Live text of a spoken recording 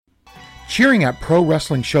Cheering at pro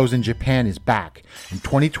wrestling shows in Japan is back, and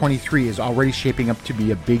 2023 is already shaping up to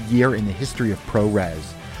be a big year in the history of pro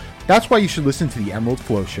res. That's why you should listen to the Emerald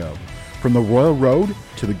Flow Show. From the Royal Road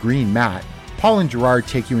to the Green Mat, Paul and Gerard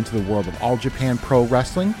take you into the world of All Japan Pro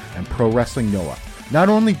Wrestling and Pro Wrestling Noah. Not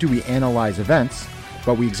only do we analyze events,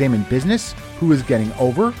 but we examine business, who is getting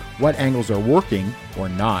over, what angles are working or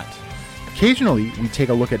not. Occasionally, we take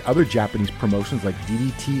a look at other Japanese promotions like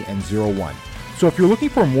DDT and Zero One. So if you're looking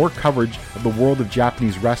for more coverage of the world of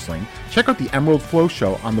Japanese wrestling, check out the Emerald Flow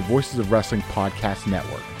Show on the Voices of Wrestling Podcast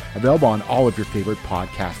Network, available on all of your favorite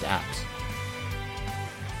podcast apps.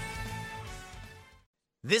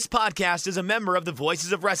 This podcast is a member of the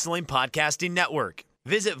Voices of Wrestling Podcasting Network.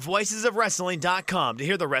 Visit voicesofwrestling.com to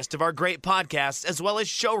hear the rest of our great podcasts, as well as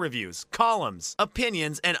show reviews, columns,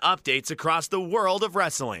 opinions, and updates across the world of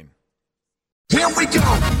wrestling. Here we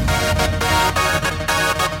go!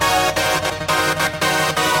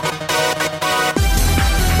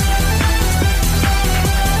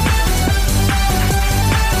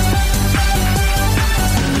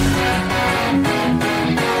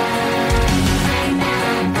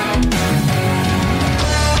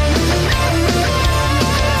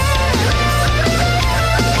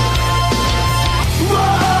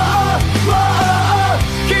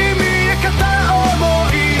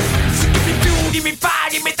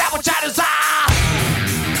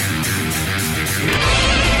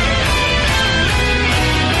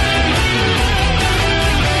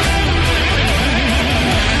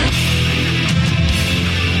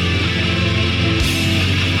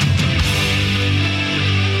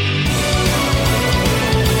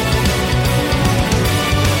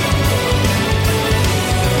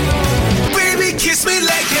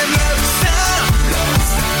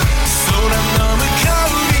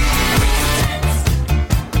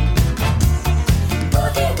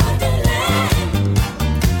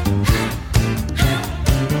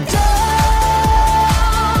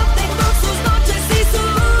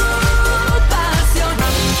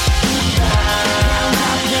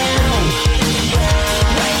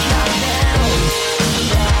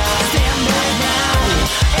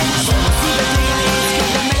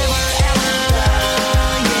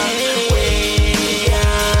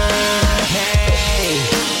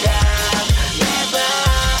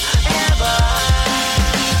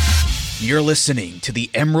 You're listening to the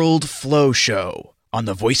Emerald Flow Show on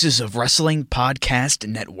the Voices of Wrestling Podcast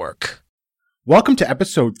Network. Welcome to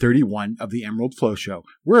episode 31 of the Emerald Flow Show.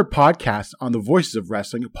 We're a podcast on the Voices of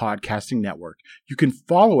Wrestling Podcasting Network. You can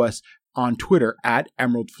follow us on Twitter at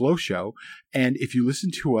Emerald Flow Show. And if you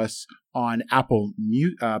listen to us on Apple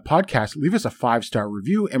Podcasts, leave us a 5-star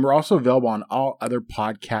review. And we're also available on all other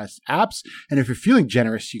podcast apps. And if you're feeling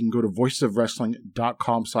generous, you can go to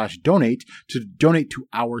voicesofwrestling.com/donate to donate to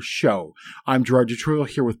our show. I'm Gerard Detroit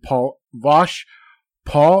here with Paul Vosh.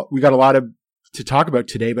 Paul, we got a lot to talk about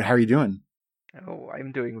today, but how are you doing? Oh,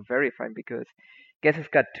 I'm doing very fine because guess it's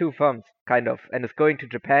got 2 thumbs, kind of, and it's going to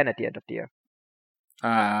Japan at the end of the year.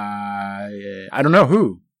 I don't know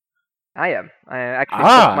who. I am. I actually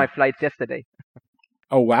booked my flights yesterday.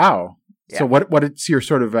 Oh, wow. Yeah. So what's your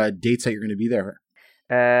sort of dates that you're going to be there?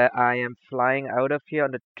 I am flying out of here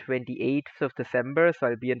on the 28th of December, so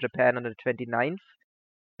I'll be in Japan on the 29th.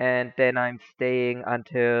 And then I'm staying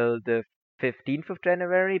until the 15th of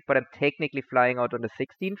January, but I'm technically flying out on the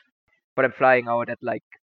 16th. But I'm flying out at like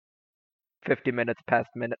 50 minutes past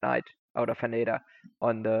midnight out of Haneda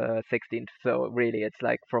on the 16th. So really, it's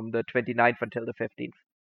like from the 29th until the 15th.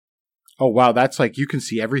 Oh, wow. That's like you can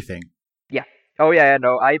see everything. Yeah. Oh, yeah.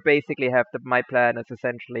 No, I basically have my plan is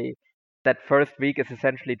essentially that first week is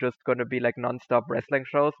essentially just going to be like non-stop wrestling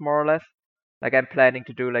shows, more or less. Like I'm planning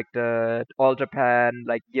to do like the All Japan,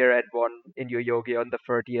 like year-end one in Yoyogi on the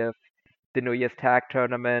 30th, the New Year's Tag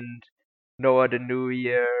Tournament, Noah the New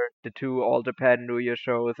Year, the 2 All Japan New Year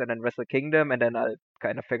shows, and then Wrestle Kingdom, and then I'll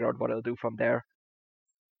kind of figure out what I'll do from there.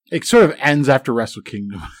 It sort of ends after Wrestle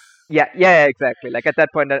Kingdom. Yeah, exactly. Like at that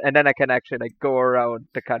point, and then I can actually like go around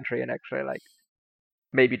the country and actually like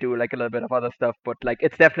maybe do like a little bit of other stuff. But like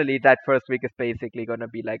it's definitely that first week is basically gonna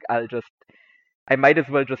be like I might as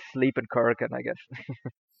well just sleep in Kurgan, I guess.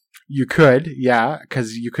 You could, yeah,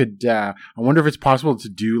 because you could. I wonder if it's possible to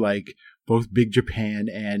do like both Big Japan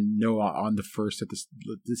and Noah on the first at this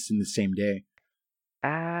in the same day.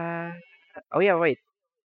 Oh yeah, wait.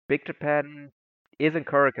 Big Japan is in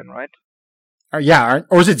Kurgan, right? Yeah,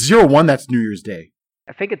 or is it 01 that's New Year's Day?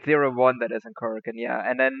 I think it's 01 that is in Kurgan, yeah.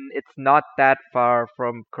 And then it's not that far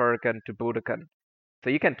from Kurgan to Budokan. So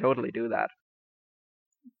you can totally do that.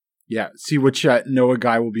 Yeah, see which Noah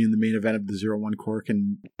guy will be in the main event of the 01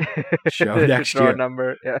 Kurgan show next year.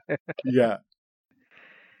 Number, yeah. Yeah.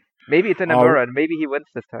 Maybe it's Inamura, and maybe he wins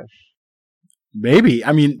this time. Maybe.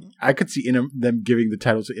 I mean, I could see them giving the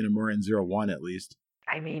title to Inamura in 0-1 at least.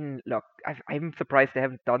 I mean, look, I'm surprised they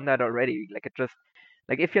haven't done that already. Like, it just,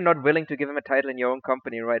 like, if you're not willing to give him a title in your own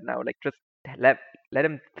company right now, like, just let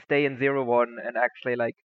him stay in 0-1 and actually,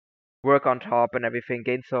 like, work on top and everything,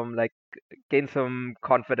 gain some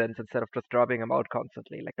confidence instead of just dropping him out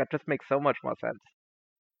constantly. Like, that just makes so much more sense.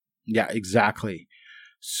 Yeah, exactly.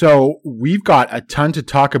 So we've got a ton to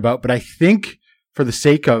talk about, but I think for the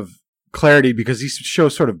sake of clarity, because these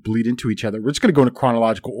shows sort of bleed into each other, we're just going to go in a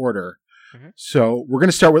chronological order. Mm-hmm. So we're going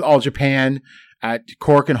to start with All Japan at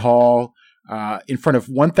Korakuen Hall in front of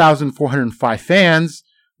 1,405 fans,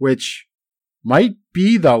 which might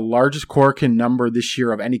be the largest Korakuen number this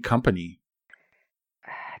year of any company.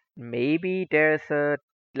 Maybe there's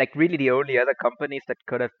really the only other companies that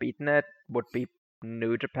could have beaten it would be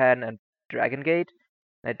New Japan and Dragon Gate.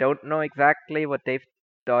 I don't know exactly what they've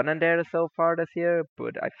done in there so far this year,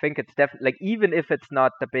 but I think it's definitely, like, even if it's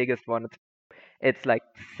not the biggest one, it's like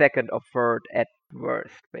second or third at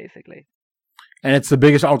worst, basically. And it's the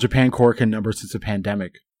biggest All Japan Korakuen number since the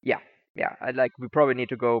pandemic. Yeah. We probably need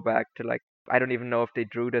to go back to, like, I don't even know if they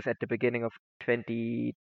drew this at the beginning of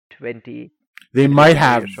 2020. They might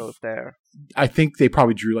have. Shows there. I think they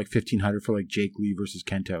probably drew like 1,500 for like Jake Lee versus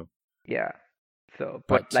Kento. Yeah. So,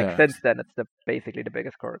 but since then, it's basically the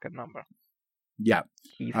biggest Korakuen number. Yeah.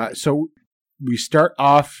 So we start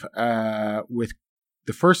off with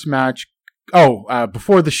the first match.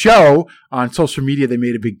 Before the show on social media, they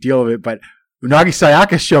made a big deal of it, but Unagi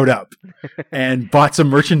Sayaka showed up and bought some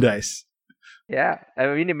merchandise. Yeah, I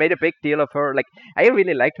mean, they made a big deal of her. Like, I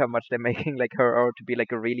really liked how much they're making like her out to be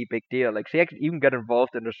like a really big deal. Like, she actually even got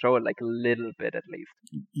involved in the show like a little bit at least.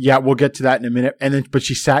 Yeah, we'll get to that in a minute. And then, but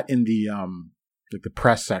she sat in the like the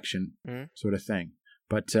press section sort of thing.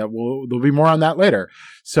 But there'll be more on that later.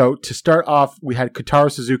 So to start off, we had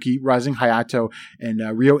Kotaro Suzuki, Rising Hayato, and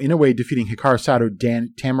Ryo Inoue defeating Hikaru Sato, Dan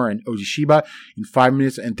Tamura, and Oji Shiba in 5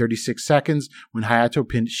 minutes and 36 seconds when Hayato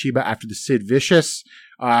pinned Shiba after the Sid Vicious.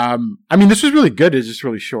 I mean, this was really good. It's just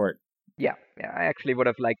really short. Yeah. I actually would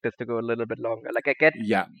have liked this to go a little bit longer. Like, I get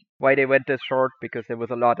why they went this short because there was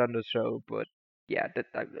a lot on the show. But yeah,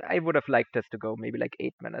 I would have liked this to go maybe like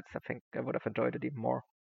 8 minutes. I think I would have enjoyed it even more.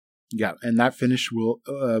 Yeah, and that finish will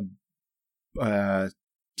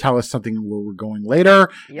tell us something where we're going later.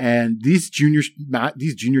 Yeah. And these junior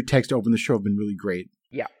tags to open the show have been really great.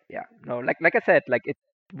 Yeah. No, like I said, like, it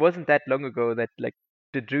wasn't that long ago that like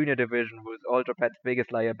the junior division was All Japan's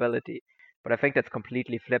biggest liability, but I think that's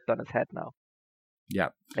completely flipped on its head now. Yeah,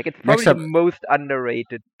 like, it's probably the most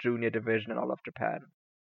underrated junior division in all of Japan.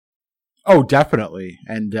 Oh, definitely,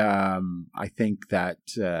 and I think that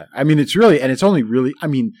I mean, it's really, and it's only really, I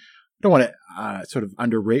mean, I don't want to sort of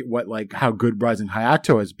underrate how good Rising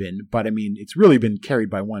Hayato has been, but I mean, it's really been carried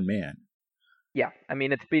by one man. Yeah, I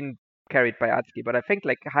mean, it's been carried by Atsuki, but I think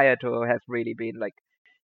like Hayato has really been like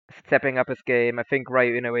stepping up his game. I think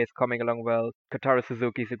Ryu Inoue is coming along well. Kotaro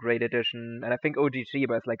Suzuki is a great addition, and I think Oji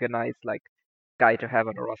Shiba is like a nice like guy to have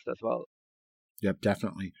on the roster as well. Yep,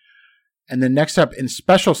 definitely. And then next up in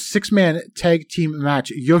special 6-man tag team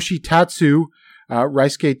match, Yoshitatsu,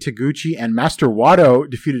 Raisuke Taguchi, and Master Wato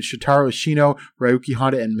defeated Shotaro Ishino, Ryuki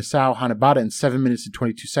Honda, and Masao Hanabata in 7 minutes and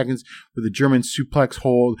 22 seconds with a German suplex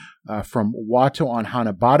hold from Wato on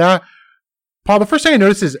Hanabata. Paul, the first thing I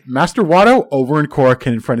noticed is Master Wato over in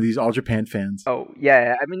Korakuen in front of these All Japan fans. Oh,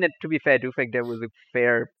 yeah. I mean, to be fair, I do think there was a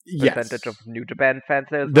fair percentage of New Japan fans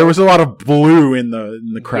there. There was a lot of blue in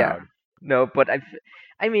the crowd. Yeah. No, but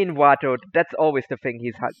I mean, Wato, that's always the thing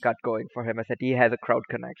he's got going for him, is that he has a crowd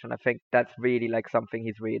connection. I think that's really like something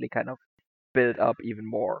he's really kind of built up even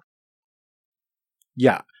more.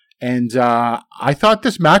 Yeah. And I thought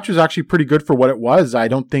this match was actually pretty good for what it was. I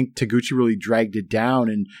don't think Taguchi really dragged it down,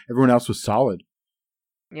 and everyone else was solid.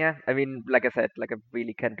 Yeah, I mean, like I said, like I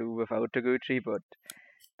really can't do without Taguchi, but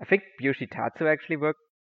I think Yoshitatsu actually worked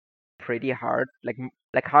pretty hard, like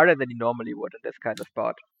harder than he normally would in this kind of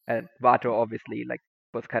spot. And Wato obviously like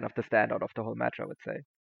was kind of the standout of the whole match, I would say.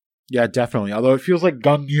 Yeah, definitely. Although it feels like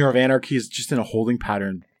Gun Year of Anarchy is just in a holding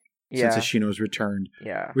pattern since Ishino's returned.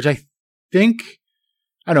 Yeah. Which I think,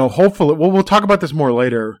 I don't know, hopefully, we'll talk about this more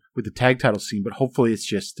later with the tag title scene, but hopefully it's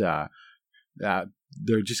just, they're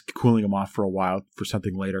just cooling them off for a while for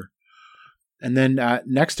something later. And then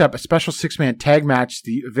next up, a special 6-man tag match.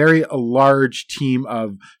 The very large team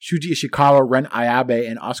of Shuji Ishikawa, Ren Ayabe,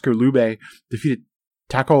 and Oscar Lube defeated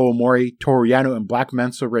Tako Omori, Toru Yano, and Black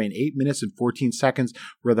Menso-Ray in 8 minutes and 14 seconds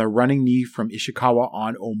with a running knee from Ishikawa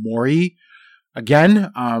on Omori.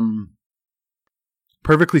 Again,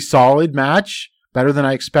 perfectly solid match, better than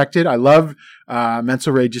I expected. I love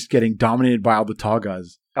Mensore just getting dominated by all the tall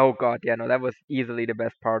guys. Oh god, yeah, no, that was easily the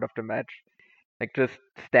best part of the match. Like just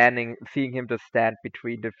seeing him just stand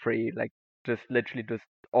between the three, like just literally just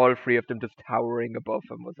all three of them just towering above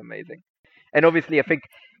him was amazing. And obviously, I think,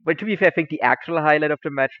 but to be fair, I think the actual highlight of the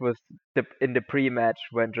match was in the pre-match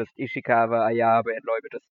when just Ishikawa, Ayabe, and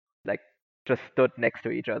Loibe just stood next to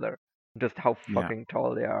each other. Just how Yeah. fucking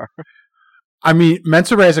tall they are. I mean,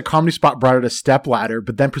 Mensore as a comedy spot brought out a step ladder,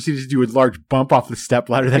 but then proceeded to do a large bump off the step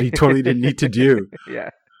ladder that he totally didn't need to do. Yeah.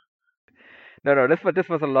 No, this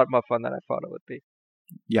was a lot more fun than I thought it would be.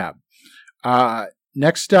 Yeah.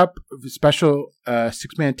 Next up, special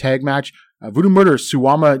six-man tag match. Voodoo Murderers,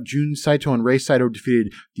 Suwama, Jun Saito, and Rei Saito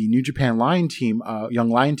defeated the New Japan Lion team, Young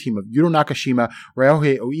Lion team of Yuro Nakashima,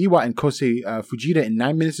 Ryohei Oiwa, and Kosei Fujita in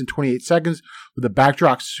 9 minutes and 28 seconds with a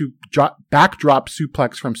backdrop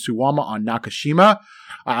suplex from Suwama on Nakashima.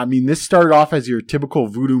 I mean, this started off as your typical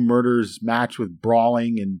Voodoo Murderers match with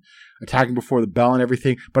brawling and attacking before the bell and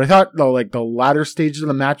everything. But I thought, though, like the latter stages of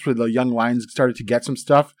the match where the Young Lions started to get some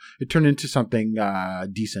stuff, it turned into something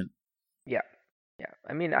decent. Yeah. Yeah.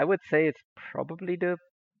 I mean, I would say it's probably the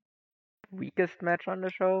weakest match on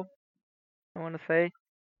the show, I want to say.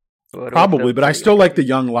 Probably, but I still like the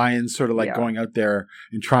Young Lions sort of like Yeah. going out there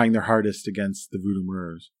and trying their hardest against the Voodoo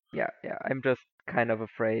Murderers. Yeah. I'm just kind of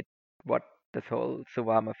afraid what this whole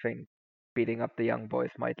Suwama thing, beating up the young boys,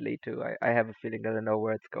 might lead to. I have a feeling that I know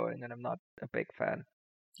where it's going, and I'm not a big fan.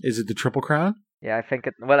 Is it the Triple Crown? Yeah, I think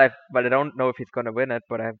it. Well, I don't know if he's gonna win it,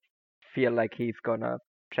 but I feel like he's gonna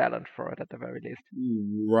challenge for it at the very least.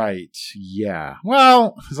 Right, yeah.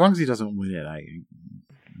 Well, as long as he doesn't win it, I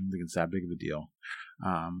don't think it's that big of a deal.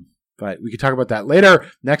 But we could talk about that later.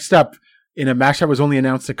 Next up, in a match that was only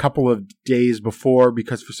announced a couple of days before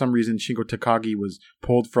because for some reason Shingo Takagi was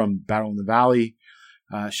pulled from Battle in the Valley.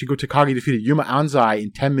 Shingo Takagi defeated Yuma Anzai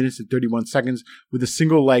in 10 minutes and 31 seconds with a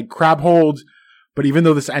single leg crab hold. But even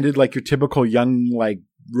though this ended like your typical young, like,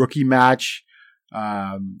 rookie match,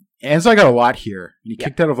 Anzai got a lot here. And he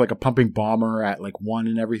kicked out of like a pumping bomber at like 1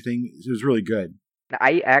 and everything. It was really good.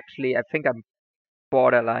 I think I'm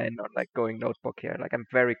borderline on like going notebook here. Like I'm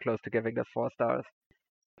very close to giving this 4 stars.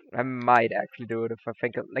 I might actually do it if I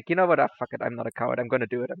think like, you know what? Fuck it. I'm not a coward. I'm gonna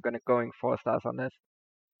do it. I'm going 4 stars on this.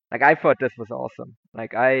 Like I thought this was awesome.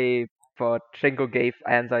 Like I thought Shingo gave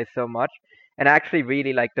Anzai so much, and I actually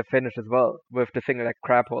really liked the finish as well with the single like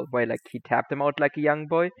crab hold where like he tapped him out like a young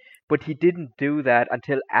boy, but he didn't do that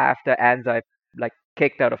until after Anzai like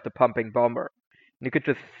kicked out of the pumping bomber. And you could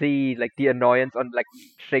just see like the annoyance on like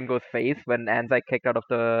Shingo's face when Anzai kicked out of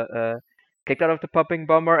the pumping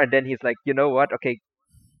bomber, and then he's like, you know what? Okay,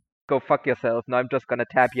 go fuck yourself. Now I'm just gonna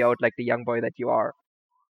tap you out like the young boy that you are.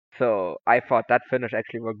 So I thought that finish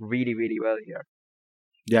actually worked really, really well here.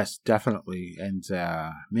 Yes, definitely. And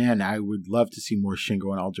man, I would love to see more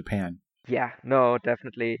Shingo in All Japan. Yeah, no,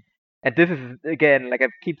 definitely. And this is again, like I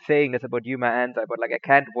keep saying this about Yuma Anzai, but like I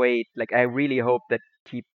can't wait. Like I really hope that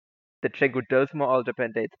Shingo does more All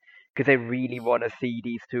Japan dates because I really want to see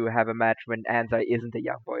these two have a match when Anzai isn't a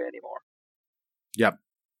young boy anymore. Yep,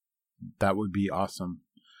 that would be awesome.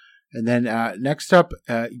 And then next up,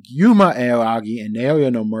 Yuma Aoyagi and Naoya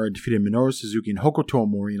Nomura defeated Minoru Suzuki and Hokuto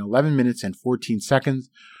Omori in 11 minutes and 14 seconds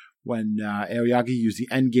when Aoyagi used the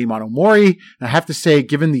end game on Omori. And I have to say,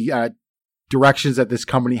 given the directions that this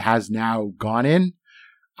company has now gone in,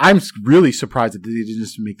 I'm really surprised that they didn't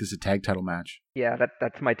just make this a tag title match. Yeah,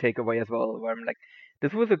 that's my takeaway as well. Where I'm like,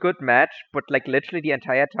 this was a good match, but like literally the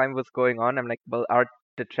entire time was going on, I'm like, well, are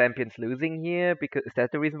the champions losing here? Because is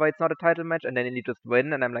that the reason why it's not a title match? And then you just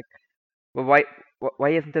win, and I'm like, well, why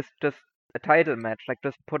isn't this just a title match? Like,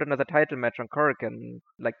 just put another title match on Korakuen.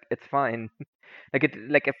 Like, it's fine. I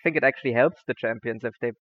think it actually helps the champions if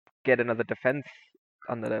they get another defense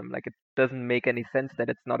under them. Like, it doesn't make any sense that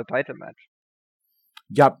it's not a title match.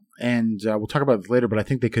 Yep, and we'll talk about it later, but I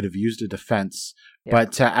think they could have used a defense. Yeah.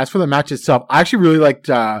 But as for the match itself, I actually really liked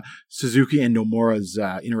Suzuki and Nomura's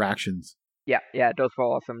interactions. Yeah, those were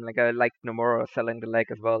awesome. Like, I liked Nomura selling the leg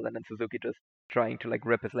as well, and then Suzuki just trying to, like,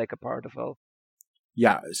 rip his leg apart as well.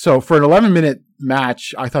 Yeah, so for an 11-minute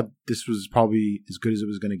match, I thought this was probably as good as it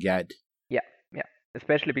was going to get. Yeah,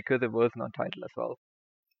 especially because it was non-title as well.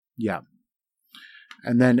 Yeah.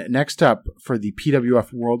 And then next up, for the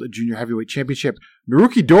PWF World Junior Heavyweight Championship,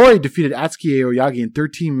 Naruki Doi defeated Atsuki Aoyagi in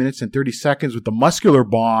 13 minutes and 30 seconds with the muscular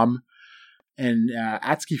bomb. And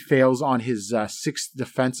Atsuki fails on his 6th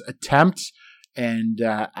defense attempt. And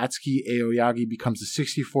Atsuki Aoyagi becomes the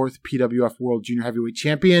 64th PWF World Junior Heavyweight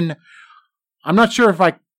Champion. I'm not sure if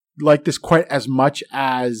I like this quite as much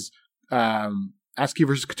as Atsuki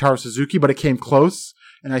versus Kotaro Suzuki, but it came close.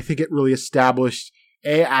 And I think it really established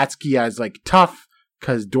Atsuki as like tough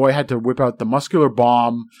because Doi had to whip out the muscular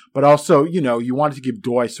bomb, but also, you wanted to give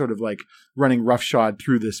Doi sort of like running roughshod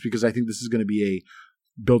through this because I think this is going to be a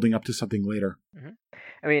building up to something later. Mm-hmm.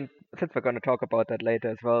 I mean, since we're going to talk about that later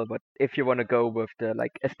as well, but if you want to go with the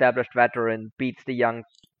like established veteran beats the young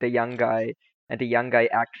guy, and the young guy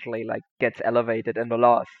actually like gets elevated in the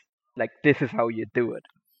loss, like this is how you do it.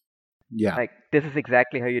 Yeah. Like this is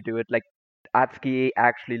exactly how you do it. Like Atsuki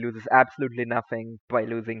actually loses absolutely nothing by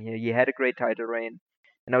losing here. He had a great title reign.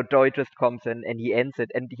 And now Doi just comes in and he ends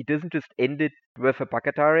it. And he doesn't just end it with a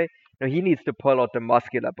Bakatare. No, he needs to pull out the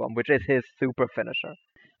muscular bomb, which is his super finisher.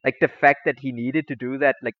 Like the fact that he needed to do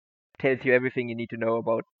that, like tells you everything you need to know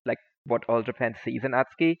about like what All Japan sees in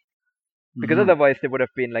Atsuki. Because otherwise they would have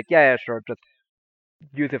been like, yeah, sure, just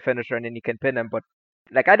use a finisher and then you can pin him. But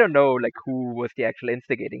like I don't know like who was the actual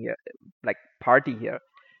instigating here, like party here.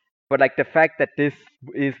 But like the fact that this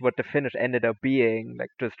is what the finish ended up being, like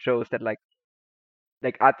just shows that like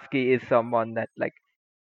Atsuki is someone that like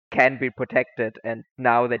can be protected, and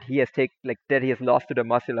now that he has that he has lost to the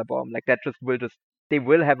muscular bomb, like that just they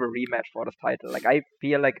will have a rematch for this title. Like I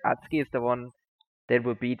feel like Atsuki is the one that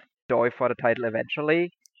will beat Doi for the title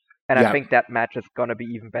eventually, and I think that match is gonna be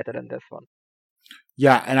even better than this one.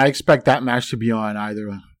 Yeah, and I expect that match to be on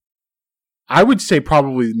either. I would say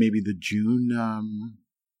probably maybe the June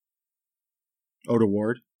Oda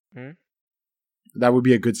Ward. Hmm? That would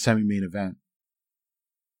be a good semi-main event.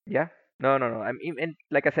 Yeah. No. I mean, and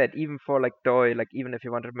like I said, even for like Doi, like even if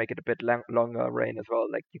you wanted to make it a bit longer reign as well,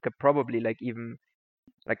 like you could probably like even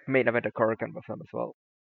like main event a Korakuen with him as well,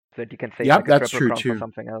 so that you can save like a triple crown for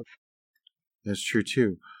something else. That's true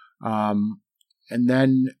too. And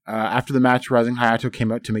then after the match, Rising Hayato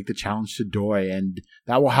came out to make the challenge to Doi, and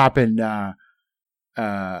that will happen on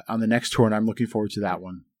the next tour, and I'm looking forward to that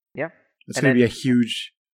one. Yeah. It's going to be a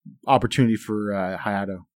huge opportunity for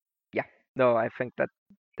Hayato. Yeah. No, I think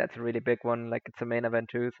that's a really big one. Like it's a main event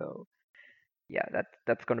too, so yeah,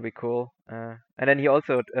 that's going to be cool. And then he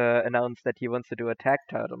also announced that he wants to do a tag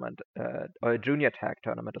tournament, or a junior tag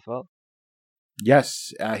tournament as well.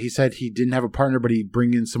 Yes, he said he didn't have a partner, but he'd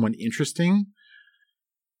bring in someone interesting.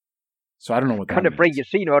 So I don't know what that means. Gonna bring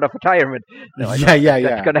Yoshino out of retirement. No, yeah.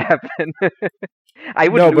 That's gonna happen. I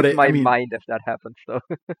would lose my mind if that happens, though.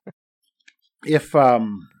 If I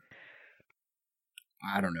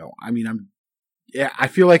don't know. I mean, I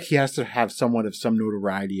feel like he has to have somewhat of some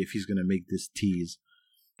notoriety if he's going to make this tease.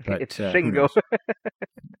 But, it's Shingo.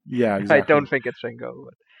 Yeah, exactly. I don't think it's Shingo.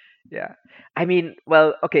 But yeah, I mean,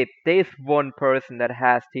 well, okay. There's one person that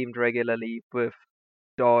has teamed regularly with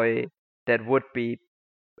Doi that would be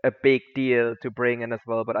a big deal to bring in as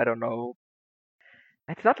well, but I don't know.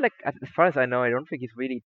 It's not like, as far as I know, I don't think he's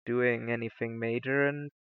really doing anything major in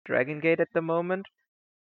Dragon Gate at the moment.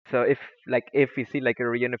 So if we see like a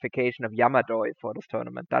reunification of Yamadoi for this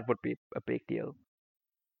tournament, that would be a big deal.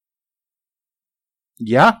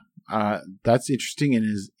 Yeah, that's interesting. And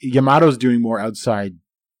Yamato's doing more outside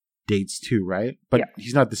dates too, right? But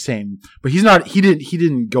he's not the same. But he's not. He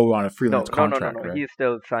didn't go on a freelance contract. No. Right? He's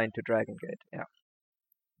still signed to Dragon Gate. Yeah.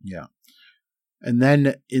 Yeah. And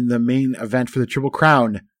then in the main event for the Triple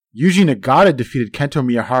Crown, Yuji Nagata defeated Kento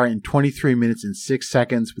Miyahara in 23 minutes and 6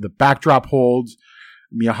 seconds with a backdrop hold.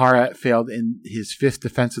 Miyahara failed in his 5th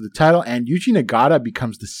defense of the title, and Yuji Nagata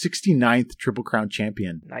becomes the 69th Triple Crown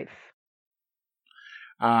champion. Nice.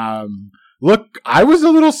 Look, I was a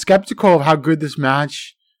little skeptical of how good this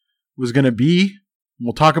match was going to be.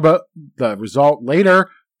 We'll talk about the result later,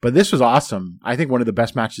 but this was awesome. I think one of the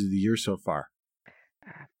best matches of the year so far.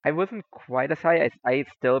 I wasn't quite as high. I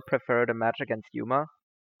still prefer the match against Yuma.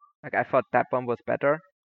 Like I thought that one was better,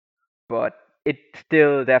 but it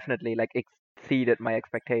still definitely like exceeded my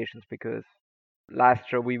expectations because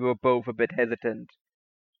last year we were both a bit hesitant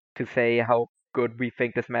to say how good we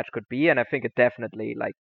think this match could be, and I think it definitely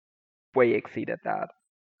like way exceeded that.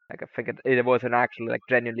 Like I think it was an actually like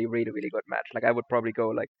genuinely really really good match. Like I would probably go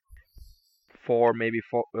like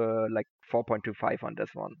 4.25 on this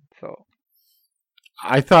one. So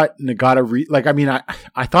I thought Nagata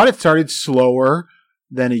I thought it started slower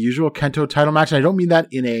than a usual Kento title match, and I don't mean that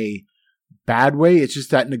in a bad way. It's just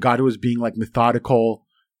that Nagata was being like methodical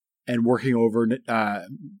and working over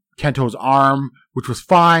Kento's arm, which was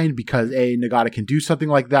fine because A, Nagata can do something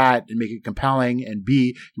like that and make it compelling, and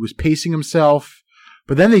B, he was pacing himself.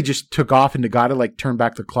 But then they just took off and Nagata like turned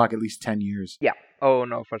back the clock at least 10 years. Yeah. Oh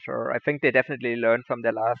no, for sure. I think they definitely learned from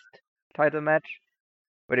their last title match.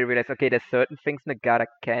 Where they realized, okay, there's certain things Nagata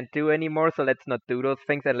can't do anymore, so let's not do those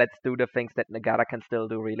things, and let's do the things that Nagata can still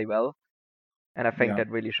do really well. And I think Yeah. that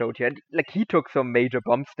really showed here. And like he took some major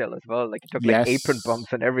bumps still as well. Like he took like apron Yes.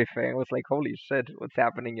 bumps and everything. I was like, holy shit, what's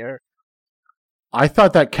happening here? I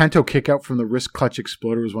thought that Kento kickout from the wrist clutch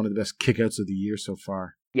exploder was one of the best kickouts of the year so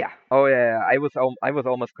far. Yeah. Oh yeah. I was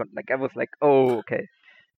almost I was like, oh okay,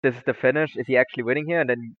 this is the finish. Is he actually winning here? And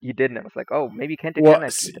then he didn't. I was like, oh, maybe Kenta Well, can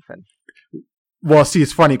actually defend. Well, see,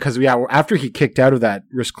 it's funny because after he kicked out of that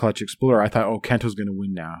wrist clutch explorer, I thought, oh, Kento's going to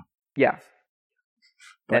win now. Yeah.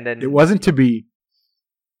 But And then it wasn't to be.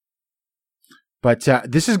 But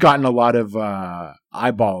this has gotten a lot of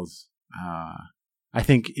eyeballs. I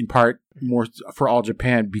think in part more for All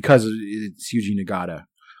Japan because it's Yuji Nagata.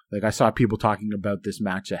 Like I saw people talking about this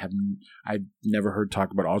match that I've never heard talk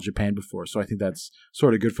about All Japan before. So I think that's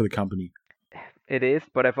sort of good for the company. it is,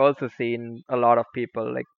 but I've also seen a lot of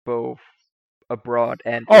people like both abroad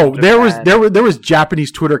and Oh, in there was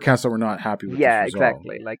Japanese Twitter accounts that were not happy with yeah, this result.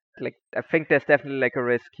 exactly. Like I think there's definitely like a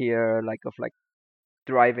risk here, like of like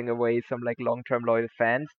driving away some like long-term loyal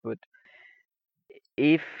fans. But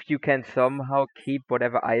if you can somehow keep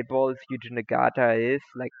whatever eyeballs Yuji Nagata is,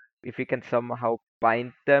 like if you can somehow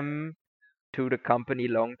bind them to the company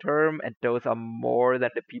long term, and those are more than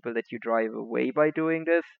the people that you drive away by doing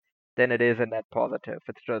this, then it is a net positive.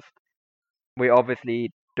 It's just we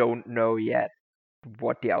obviously don't know yet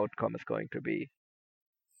what the outcome is going to be.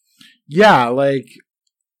 Yeah, like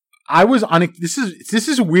I was on. This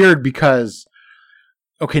is weird because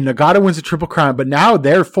okay, Nagata wins a Triple Crown, but now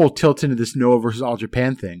they're full tilt into this Noah versus All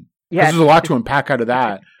Japan thing. Yeah, There's a lot to unpack out of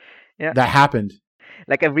that. yeah. That happened.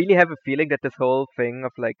 Like I really have a feeling that this whole thing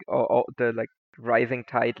of like the like rising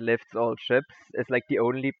tide lifts all ships is like the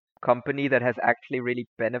only company that has actually really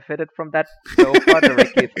benefited from that so far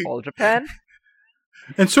directly is All Japan.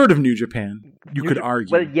 And sort of New Japan, you could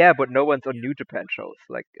argue. Well, yeah, but no one's on New Japan shows.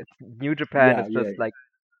 Like it's New Japan is just like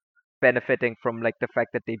benefiting from like the fact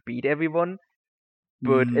that they beat everyone,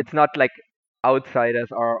 but it's not like outsiders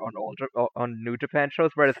are on on New Japan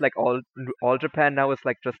shows, whereas like all Japan now is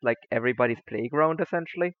like just like everybody's playground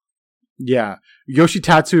essentially. Yeah,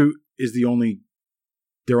 Yoshitatsu is their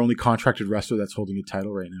only contracted wrestler that's holding a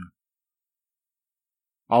title right now.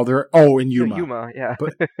 And Yuma.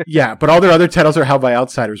 Yeah. But all their other titles are held by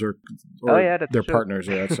outsiders or that's their true. partners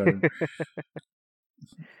or outsiders. I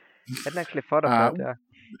hadn't actually thought of that. Yeah.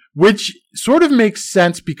 Which sort of makes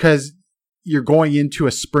sense because you're going into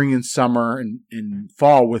a spring and summer and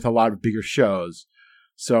fall with a lot of bigger shows.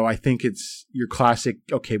 So I think it's your classic,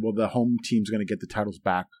 okay, well, the home team's going to get the titles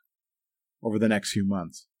back over the next few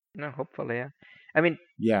months. No, hopefully, yeah. I mean,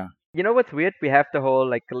 yeah. You know what's weird? We have the whole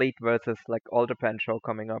like Elite versus like All Japan show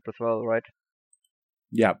coming up as well, right?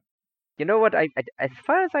 Yeah. You know what? I as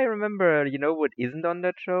far as I remember, you know what isn't on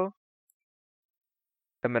that show?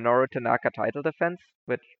 A Minoru Tanaka title defense,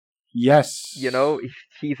 which yes, you know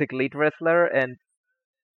he's a Elite wrestler and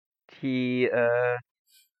he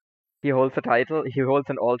holds a title. He holds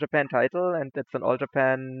an All Japan title, and it's an All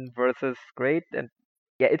Japan versus Great. And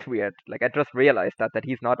yeah, it's weird. Like I just realized that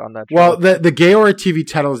he's not on that show. Well, the Gaora TV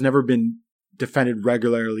title has never been defended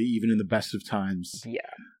regularly, even in the best of times. Yeah.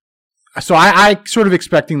 So I sort of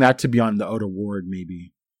expecting that to be on the Oda Ward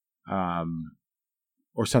maybe, or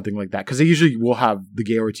something like that, because they usually will have the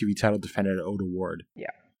Gaora TV title defended at Oda Ward.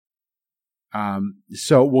 Yeah.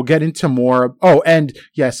 So we'll get into more. Oh, and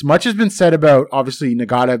yes, much has been said about obviously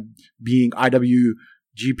Nagata being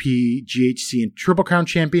IWGP, GHC, and Triple Crown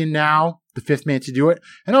champion now, the fifth man to do it,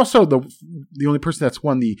 and also the only person that's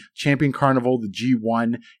won the Champion Carnival, the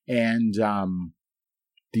G1, and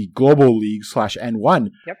the Global League /N1.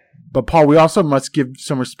 Yep. But Paul, we also must give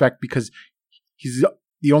some respect because he's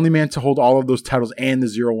the only man to hold all of those titles and the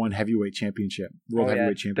 0-1 Heavyweight Championship, World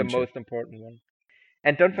Heavyweight Championship. The most important one.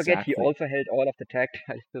 And don't forget, Exactly. He also held all of the tag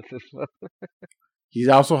titles as well. He's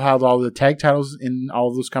also held all the tag titles in all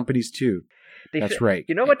of those companies too. That's right.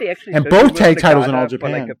 You know what they actually and should both do tag with titles in Nagata All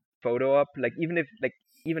Japan. for like a photo op, like even if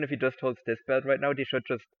he just holds this belt right now, they should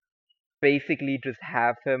just basically just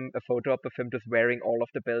have him a photo op of him just wearing all of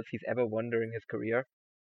the belts he's ever won during his career.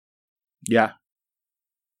 Yeah.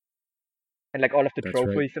 And like all of the That's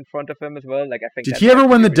trophies right. in front of him as well. Like I think. Did he ever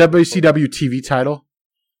win the WCW TV title?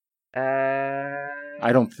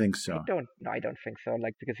 I don't think so. I don't think so.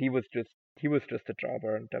 Like because he was just a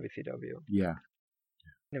jobber in WCW. Yeah.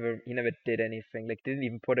 He never did anything. Like didn't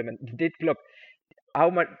even put him in. Look,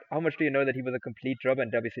 how much do you know that he was a complete jobber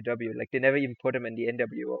in WCW? Like they never even put him in the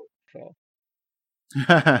NWO. So.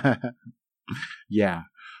 Yeah.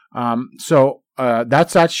 So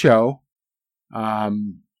that's that show. I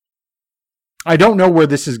don't know where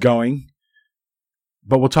this is going,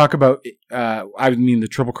 but we'll talk about. I mean the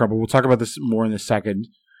Triple Crown, but we'll talk about this more in a second.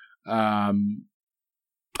 I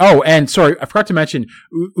Oh, and sorry, I forgot to mention,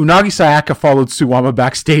 Unagi Sayaka followed Suwama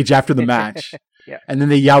backstage after the match. Yeah. And then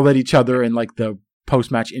they yelled at each other in like the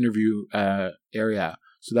post-match interview area.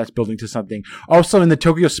 So that's building to something. Also in the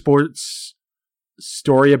Tokyo Sports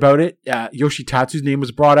story about it, Yoshitatsu's name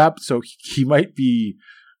was brought up. So he might be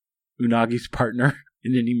Unagi's partner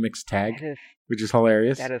in any mixed tag, which is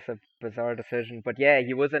hilarious. That is a bizarre decision. But yeah,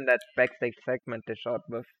 he was in that backstage segment they shot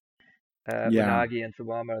with Unagi and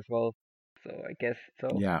Suwama as well. So I guess so.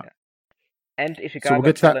 Yeah. And Ishikawa So we'll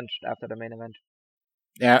get to challenged after the main event.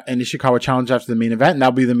 Yeah, and Ishikawa challenged after the main event, and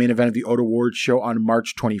that'll be the main event of the Ota Awards show on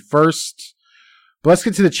March 21st. But let's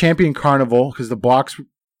get to the Champion Carnival, because the blocks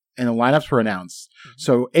and the lineups were announced. Mm-hmm.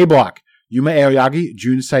 So, A block, Yuma Aoyagi,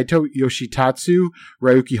 Jun Saito, Yoshitatsu,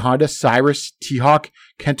 Ryuki Honda, Cyrus, T-Hawk,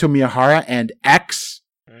 Kento Miyahara, and X.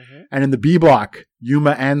 Mm-hmm. And in the B block,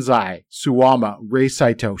 Yuma Anzai, Suwama, Rei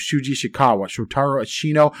Saito, Shuji Ishikawa, Shotaro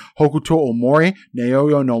Ashino, Hokuto Omori,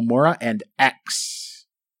 Naoya Nomura, and X.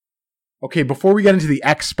 Okay, before we get into the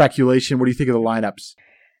X speculation, what do you think of the lineups?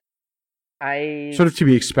 Sort of to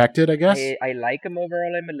be expected, I guess. I like them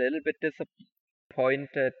overall. I'm a little bit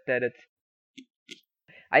disappointed that it's...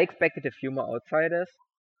 I expected a few more outsiders.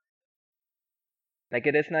 Like,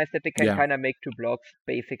 it is nice that they can kind of make two blocks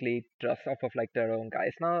basically just off of like their own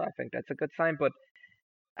guys now. I think that's a good sign, but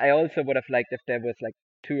I also would have liked if there was like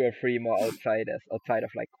 2 or 3 more outsiders outside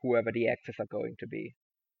of like whoever the X's are going to be.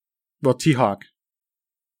 Well, T-Hawk.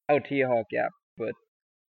 Oh, T-Hawk, yeah, but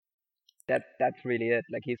that's really it.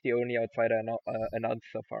 Like, he's the only outsider announced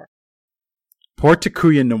so far. Poor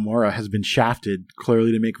Takuya Nomura has been shafted,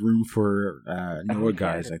 clearly to make room for Noah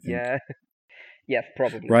guys, I think. Yeah. Yes,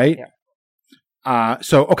 probably. Right? Yeah.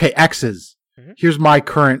 So, okay, X's. Mm-hmm. Here's my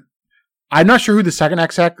current... I'm not sure who the second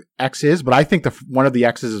X is, but I think one of the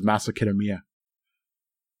X's is Masa Kitamiya.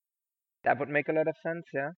 That would make a lot of sense,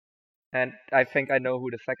 yeah. And I think I know who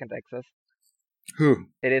the second X is. Who?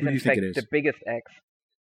 It is, in fact, the biggest X.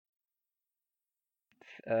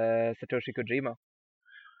 Satoshi Kojima.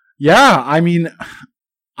 Yeah, I mean,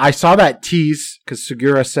 I saw that tease because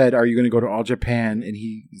Sugiura said, "Are you going to go to All Japan?" And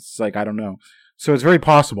he's like, "I don't know." So it's very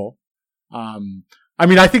possible. I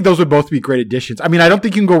mean, I think those would both be great additions. I mean, I don't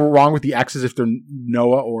think you can go wrong with the X's if they're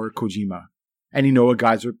Noah or Kojima. Any Noah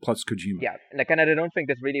guys are plus Kojima. Yeah, like, and I don't think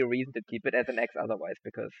there's really a reason to keep it as an X otherwise,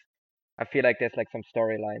 because I feel like there's like some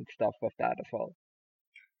storyline stuff with that as well.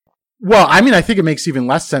 Well, I mean, I think it makes even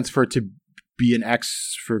less sense for it to be an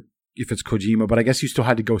X for if it's Kojima, but I guess you still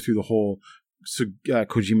had to go through the whole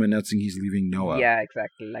Kojima announcing he's leaving Noah. Yeah,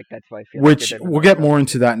 exactly. Like, that's why I feel which we'll get more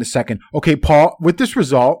into that in a second. Okay, Paul, with this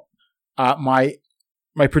result, my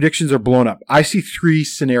predictions are blown up. I see 3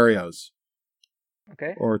 scenarios.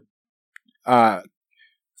 Okay. Or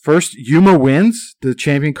first, Yuma wins the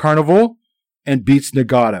Champion Carnival and beats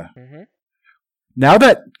Nagata. Mm-hmm. Now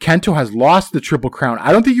that Kento has lost the Triple Crown,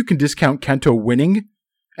 I don't think you can discount Kento winning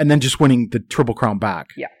and then just winning the Triple Crown back.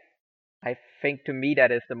 Yeah. I think, to me,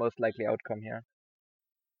 that is the most likely outcome here.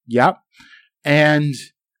 Yep. And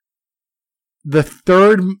the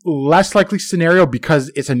third less likely scenario,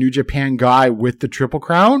 because it's a New Japan guy with the Triple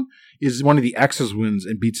Crown, is one of the X's wins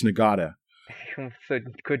and beats Nagata. So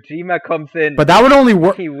Kojima comes in, but that would only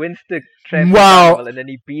work. He wins the Champion Carnival and then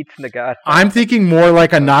he beats Nagata. I'm thinking more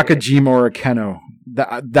like a Nakajima or a Keno.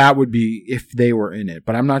 That would be if they were in it,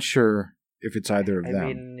 but I'm not sure if it's either of them. I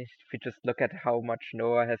mean, if you just look at how much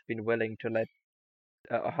Noah has been willing to let,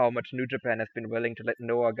 how much New Japan has been willing to let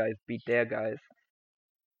Noah guys beat their guys.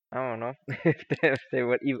 I don't know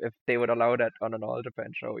if they would allow that on an All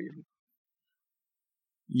Japan show even.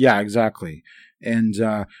 Yeah, exactly. And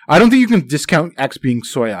I don't think you can discount X being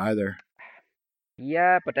Soya either.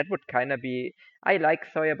 Yeah, but that would kind of be... I like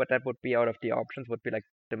Soya, but that would be out of the options, would be like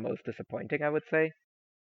the most disappointing, I would say.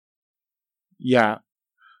 Yeah.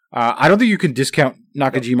 I don't think you can discount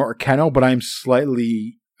Nakajima or Keno, but I'm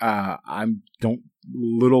slightly...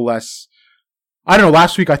 little less... I don't know,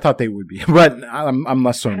 last week I thought they would be, but I'm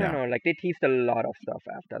less so now. I don't know, like, they teased a lot of stuff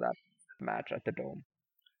after that match at the Dome.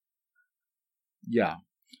 Yeah.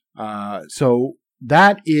 So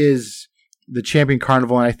that is the Champion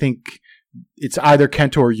Carnival, and I think it's either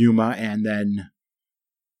Kento or Yuma, and then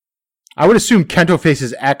I would assume Kento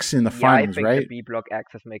faces X in the finals, right? I think the B block X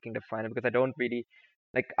is making the final, because I don't really,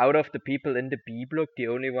 like, out of the people in the B block, the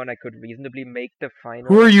only one I could reasonably make the final.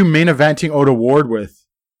 Who are you main eventing Ota Ward with?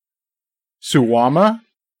 Suwama?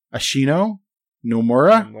 Ashino?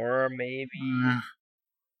 Nomura? Nomura, maybe.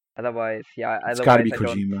 Otherwise, yeah. It's got to be I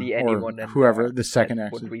Kojima don't see anyone or whoever the second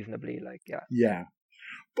X would reasonably, like, yeah. Yeah.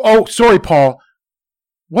 Oh, sorry, Paul.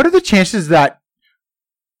 What are the chances that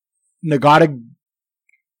Nagata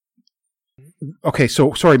Okay,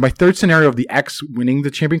 so sorry, my third scenario of the X winning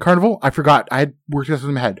the Champion Carnival, I forgot. I had worked this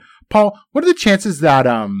in my head. Paul, what are the chances that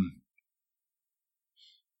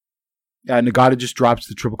Nagata just drops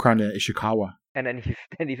the Triple Crown to Ishikawa? And then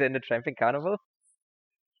he's in the Champion Carnival?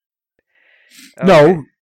 No,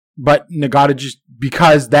 but Nagata just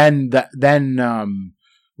because then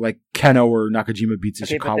like Keno or Nakajima beats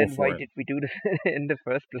Okay, Ishikawa but then for why it. did we do this in the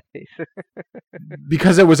first place?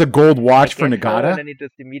 Because it was a gold watch for I guess so, Nagata. and then he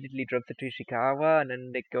just immediately drops it to Ishikawa, and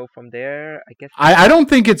then they go from there. I guess. I don't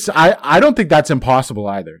think it's I don't think that's impossible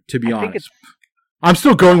either. To be I think honest, I'm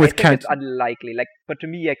still going with I think Kento. it's unlikely. But to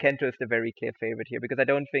me, Kento is the very clear favorite here because I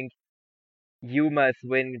don't think Yuma is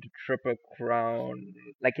winning the Triple Crown.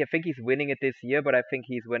 I think he's winning it this year, but I think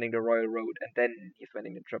he's winning the Royal Road, and then he's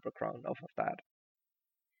winning the Triple Crown off of that.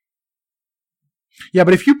 Yeah,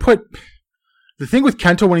 but if you put the thing with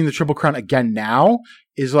Kento winning the Triple Crown again now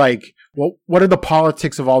is like, well, what are the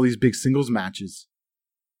politics of all these big singles matches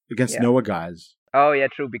against Noah guys? Oh yeah,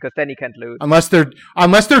 true. Because then he can't lose. Unless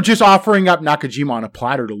they're just offering up Nakajima on a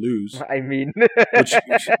platter to lose. I mean, which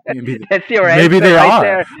that's your answer. Maybe they right are.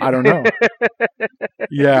 There. I don't know.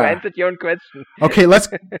 Yeah. You answered your own question. Okay, let's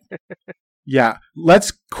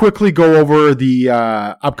quickly go over the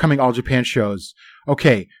upcoming All Japan shows.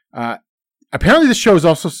 Okay, apparently the show is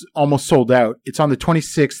also almost sold out. It's on the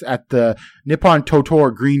 26th at the Nippon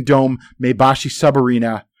Totor Green Dome Maebashi Sub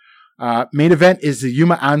Arena. Main event is the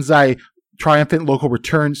Yuma Anzai Triumphant Local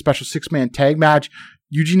Return Special 6-man tag match.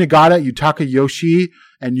 Yuji Nagata, Yutaka Yoshi,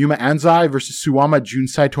 and Yuma Anzai versus Suwama, Jun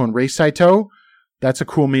Saito, and Rei Saito. That's a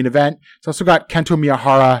cool main event. It's also got Kento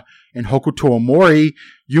Miyahara and Hokuto Omori,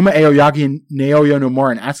 Yuma Aoyagi and Naoya Nomura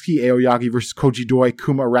and Atsuki Aoyagi versus Koji Doi,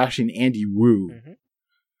 Kuma Arashi, and Andy Wu. Mm-hmm.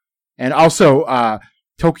 And also,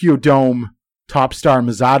 Tokyo Dome top star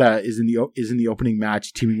Mazada is in the opening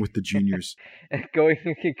match, teaming with the juniors.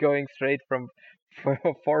 going straight from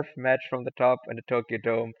fourth match from the top in the Tokyo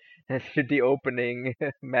Dome to the opening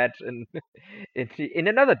match in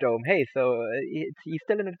another dome. Hey, so he's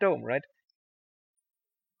still in the dome, right?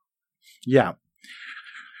 Yeah.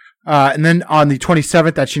 And then on the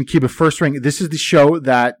 27th at Shinkiba First Ring, this is the show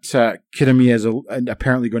that Kitamiya is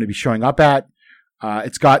apparently going to be showing up at.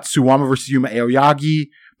 It's got Suwama versus Yuma Aoyagi.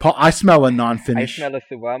 Paul, I smell a non-finish. I smell a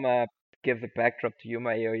Suwama gives a backdrop to Yuma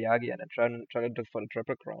Aoyagi and a challenges for the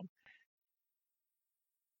Triple Crown.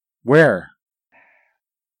 Where?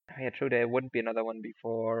 Yeah, true. There wouldn't be another one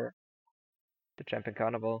before the Champion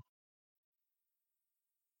Carnival.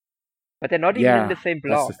 But they're not even in the same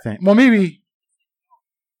block. That's the thing. Well, maybe.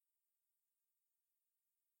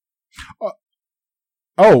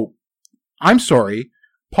 Oh, I'm sorry,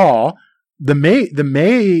 Paul. The May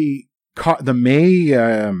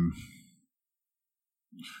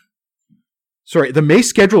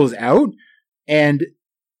schedule is out, and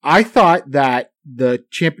I thought that the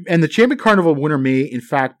Champion Carnival winner may in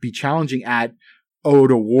fact be challenging at Ode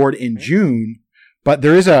Award in June, but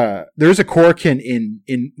there is a Korakuen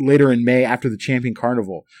in later in May after the Champion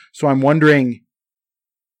Carnival. So I'm wondering,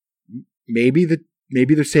 maybe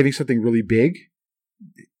they're saving something really big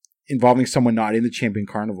involving someone not in the Champion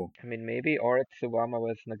Carnival. I mean, maybe, or it's Suwama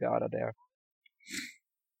with Nagata there.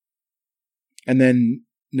 And then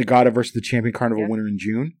Nagata versus the Champion Carnival winner in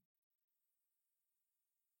June.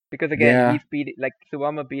 Because again,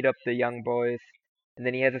 Suwama beat up the young boys, and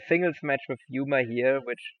then he has a singles match with Yuma here,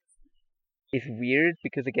 which is weird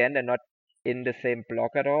because again, they're not in the same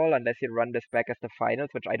block at all, unless you run this back as the finals,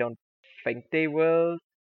 which I don't think they will.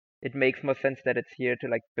 It makes more sense that it's here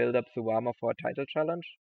to build up Suwama for a title challenge.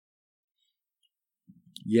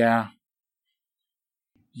 Yeah,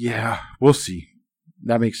 we'll see.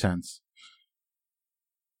 That makes sense.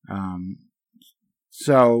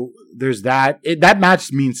 So there's that. That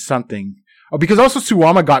match means something. Oh, because also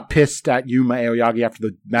Suwama got pissed at Yuma Aoyagi after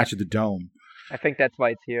the match at the Dome. I think that's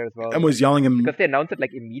why it's here as well. And was yelling him because they announced it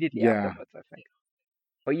immediately afterwards. I think,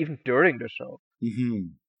 or even during the show. Mm-hmm.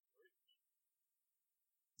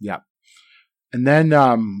 Yeah, and then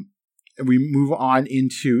we move on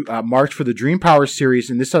into March for the Dream Power series,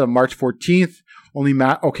 and this is on March 14th. Only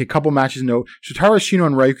couple matches. No, Shotaro Ashino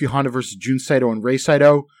and Ryuki Honda versus Jun Saito and Rei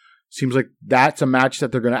Saito. Seems like that's a match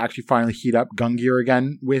that they're going to actually finally heat up Gungear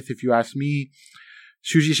again with, if you ask me.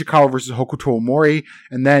 Shuji Ishikawa versus Hokuto Omori,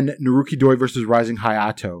 and then Naruki Doi versus Rising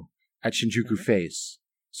Hayato at Shinjuku Face.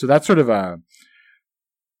 So that's sort of I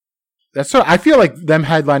feel like them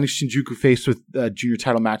headlining Shinjuku Face with junior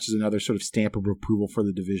title match is another sort of stamp of approval for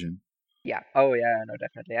the division. Yeah. Oh yeah. No,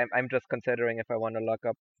 definitely. I'm just considering if I want to lock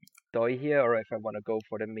up Doi here or if I want to go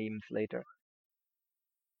for the memes later.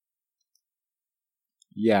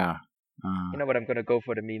 Yeah. You know what? I'm going to go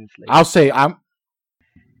for the memes later. I'll say I'm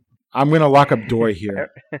I'm going to lock up Doi here.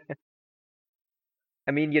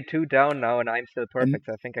 I mean, you're 2 down now, and I'm still And perfect,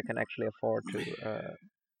 so I think I can actually afford to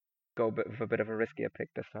go with a bit of a riskier pick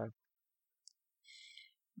this time.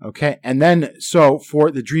 okay, and then so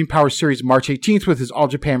for the Dream Power Series, March 18th with his All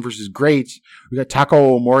Japan versus Greats, we got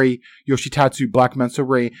Tako Omori, Yoshitatsu, Black Mensa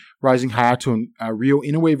Ray, Rising Hayato, and Ryo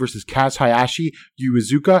Inoue versus Kaz Hayashi, Yu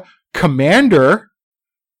Iizuka, Commander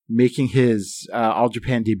making his All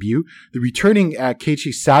Japan debut, the returning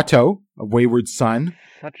Keiichi Sato of Wayward Son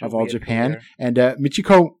of All Japan, and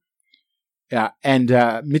Michiko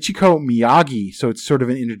Miyagi. So it's sort of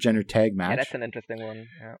an intergender tag match. Yeah, that's an interesting one.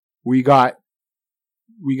 Yeah. We got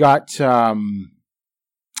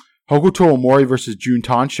Hokuto Omori versus Jun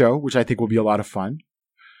Tansho, which I think will be a lot of fun.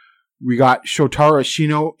 We got Shotaro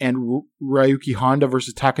Ashino and Ryuki Honda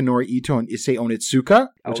versus Takanori Ito and Issei Onitsuka,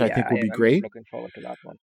 which I think will be great. I'm looking forward to that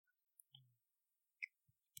one.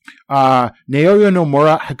 Naoya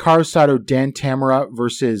Nomura, Hikaru Sato, Dan Tamura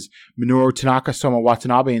versus Minoru Tanaka, Soma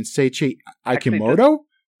Watanabe, and Seiichi Akimoto?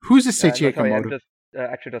 Who's this Seiichi Akimoto? I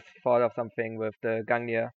actually just thought of something with the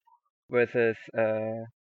Gangnia versus the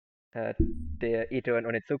Ito and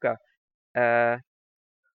Onitsuka.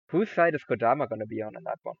 Whose side is Kodama going to be on in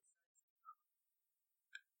that one?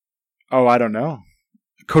 Oh, I don't know.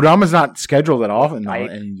 Kodama's not scheduled at all in any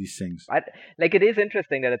of these things. It is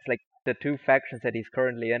interesting that it's like the two factions that he's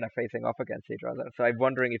currently in are facing off against each other. So I'm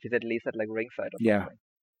wondering if he's at least at like ringside or something.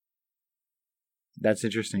 That's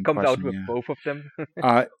interesting. Comes out with both of them.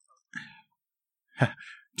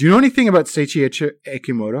 Do you know anything about Seiichi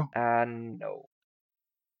Akimoto? No.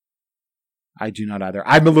 I do not either.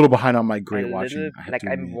 I'm a little behind on my great watching.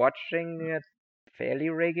 I'm watching it fairly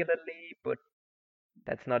regularly, but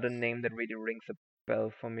that's not a name that really rings a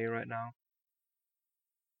bell for me right now.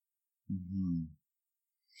 Mm-hmm.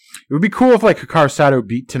 It would be cool if like Hikaru Sato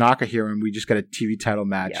beat Tanaka here and we just got a TV title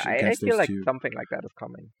match against those two. I feel like something like that is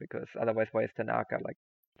coming, because otherwise why is Tanaka like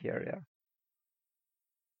here?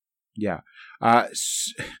 Yeah.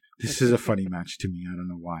 This is a funny match to me. I don't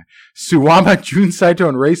know why. Suwama, Jun Saito,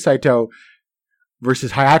 and Rei Saito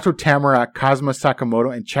versus Hayato Tamura, Kazuma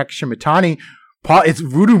Sakamoto, and Check Shimatani. It's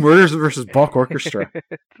Voodoo Murders versus Bulk Orchestra.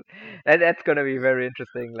 That's gonna be very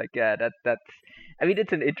interesting. That's. I mean,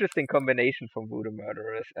 it's an interesting combination from Voodoo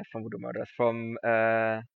Murderers,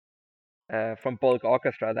 from Bulk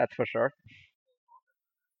Orchestra. That's for sure.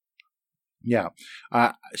 Yeah,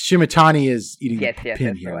 Shimatani is eating the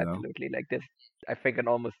pin here, though. Absolutely. Like this, I think an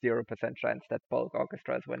almost 0% chance that Bulk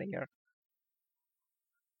Orchestra is winning here.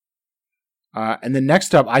 And then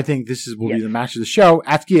next up, I think this will be the match of the show: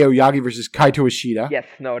 Atsuki Aoyagi versus Kaito Ishida. Yes,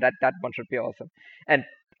 no, that one should be awesome, and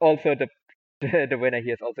also the winner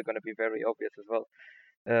here is also going to be very obvious as well.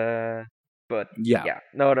 But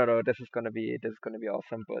no, this is going to be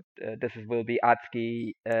awesome. But this will be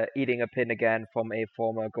Atsuki eating a pin again from a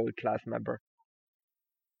former Gold Class member.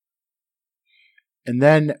 And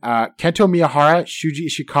then Kento Miyahara, Shuji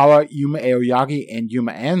Ishikawa, Yuma Aoyagi, and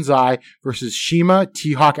Yuma Anzai versus Shima,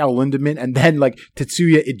 T-Hawk Al Lindemann, and then like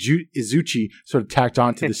Tetsuya Izuchi sort of tacked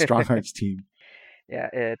on to the Strong Hearts team.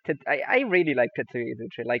 Yeah, I really like Tetsuya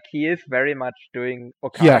Izuchi. Like, he is very much doing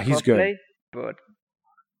Okada he's cosplay, good, but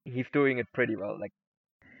he's doing it pretty well. Like,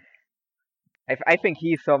 I think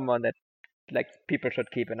he's someone that like people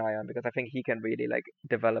should keep an eye on, because I think he can really like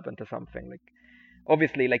develop into something. Like,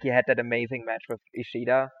 obviously, like, he had that amazing match with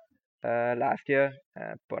Ishida last year,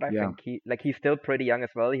 but I think he's still pretty young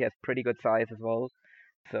as well. He has pretty good size as well.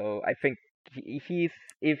 So I think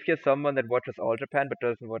if you're someone that watches All Japan but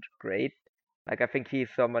doesn't watch Great, like, I think he's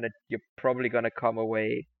someone that you're probably gonna come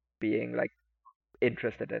away being like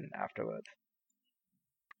interested in afterwards.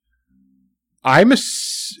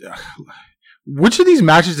 Which of these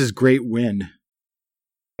matches does Great win?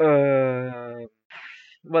 Well,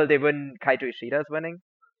 they win. Kaito Ishida is winning.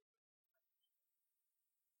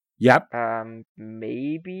 Yep.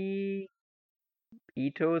 Maybe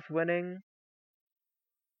Ito's winning,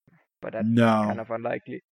 but that's kind of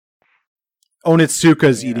unlikely.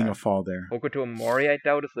 Onitsuka's eating a fall there. Hokuto Mori, I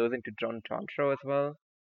doubt, is losing to John Tancho as well.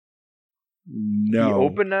 No. The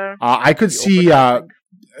opener? I could see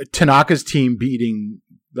Tanaka's team beating,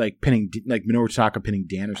 pinning, like Minoru Tanaka pinning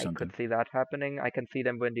Dan or something. I could see that happening. I can see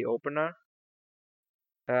them win the opener.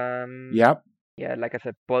 Yep. Yeah, like I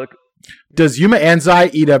said, Bulk. Does Yuma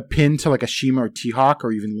Anzai eat a pin to like a Shima or T-Hawk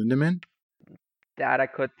or even Lindemann? That I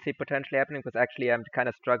could see potentially happening, because actually I'm kind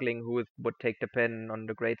of struggling who would take the pin on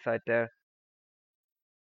the Great side there.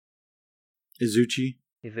 Izuchi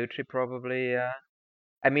probably, yeah.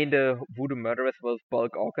 I mean, the Voodoo Murderers vs.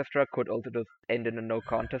 Bulk Orchestra could also just end in a no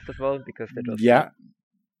contest as well, because they're just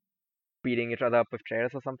beating each other up with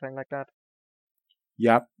chairs or something like that.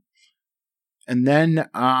 Yep. And then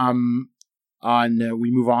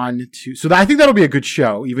we move on to... So I think that'll be a good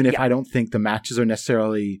show, even if I don't think the matches are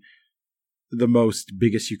necessarily the most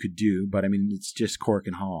biggest you could do. But, I mean, it's just Cork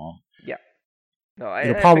and Hall. Yeah. No,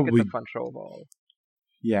 I probably, think it's a fun show overall.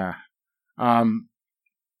 Yeah. So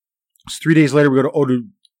 3 days later, we go to Oda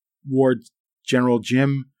Ward General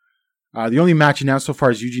Gym. The only match announced so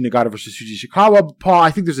far is Yuji Nagata versus Shuji Ishikawa. Paul,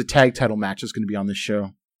 I think there's a tag title match that's going to be on this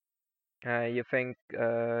show. You think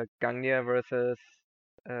Gangnia versus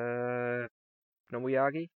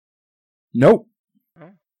Nomuyagi? Nope. Oh,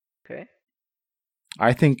 okay.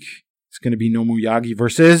 I think it's going to be Nomuyagi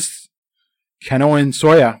versus Keno and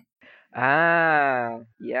Soya. Ah,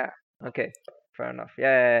 yeah. Okay, fair enough.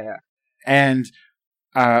 Yeah. And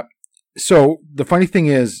so the funny thing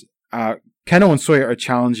is, Keno and Soya are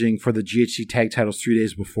challenging for the GHC tag titles 3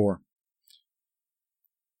 days before.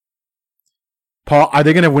 Paul, are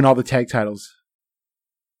they going to win all the tag titles?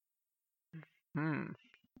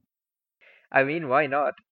 I mean, why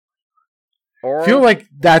not? I feel like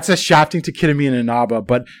that's a shafting to Kitamiya and Inaba,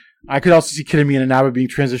 but I could also see Kitamiya and Inaba being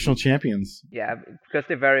transitional champions. Yeah, because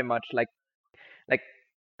they very much like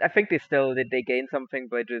I think they gain something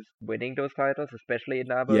by just winning those titles, especially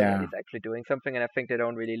Inaba. Yeah. He's actually doing something, and I think they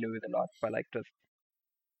don't really lose a lot by like just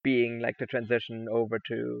being like the transition over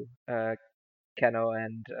to Keno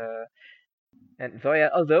and Zoya.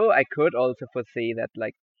 Although I could also foresee that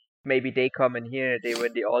like maybe they come in here, they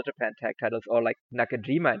win the All Japan tag titles, or like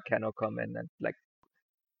Nakajima and Keno come in and like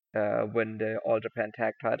win the All Japan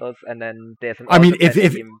tag titles, and then there's an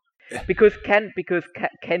team. Because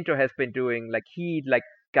Kento has been doing like he like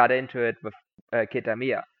got into it with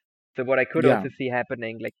Kitamiya. So what I could also see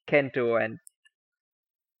happening, like Kento and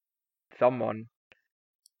someone,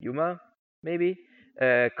 Yuma maybe,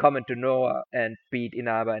 come into Noah and beat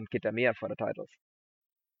Inaba and Kitamiya for the titles.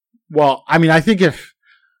 Well, I mean, I think if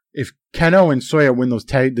Keno and Soya win those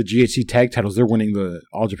the GHC tag titles, they're winning the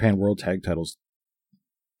All Japan World Tag titles.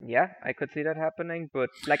 Yeah, I could see that happening, but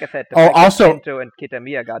like I said, also Kento and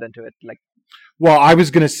Kitamiya got into it. Like, well, I was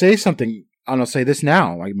going to say something, and I'll say this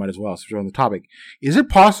now. I might as well, since we're on the topic. Is it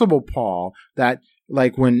possible, Paul, that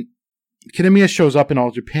like when Kitamiya shows up in All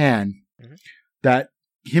Japan, that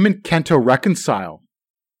him and Kento reconcile,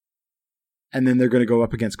 and then they're going to go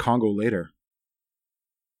up against Kongo later?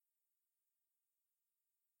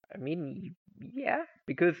 I mean, yeah,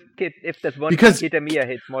 because if there's one Kitamiya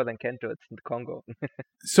hits more than Kento, it's Kongo.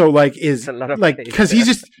 So like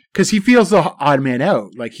because he feels the odd man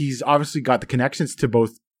out. Like he's obviously got the connections to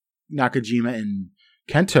both Nakajima and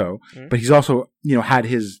Kento, but he's also had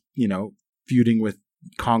his feuding with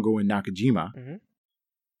Kongo and Nakajima.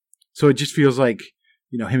 So it just feels like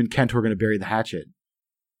him and Kento are going to bury the hatchet,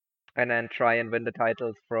 and then try and win the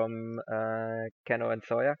titles from Keno and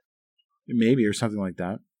Soya, maybe, or something like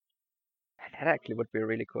that. That actually would be a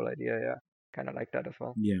really cool idea, yeah. Kind of like that as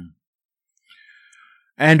well. Yeah.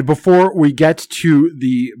 And before we get to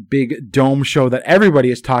the big dome show that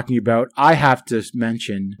everybody is talking about, I have to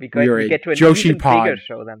mention we are a Joshi Pod. Bigger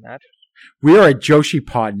show than that. We are a Joshi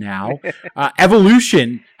Pod now.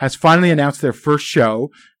 Evolution has finally announced their first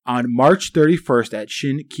show on March 31st at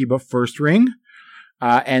Shin Kiba First Ring.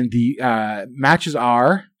 And the matches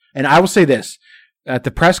are, and I will say this, at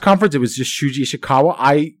the press conference, it was just Shuji Ishikawa.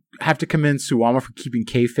 I have to commend Suwama for keeping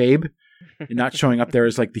kayfabe and not showing up there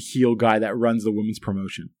as like the heel guy that runs the women's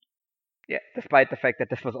promotion. Yeah, despite the fact that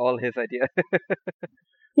this was all his idea.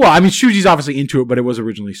 Well, I mean, Shuji's obviously into it, but it was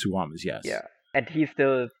originally Suwama's, yes. Yeah, and he's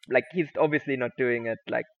still, like, he's obviously not doing it,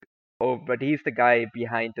 like, but he's the guy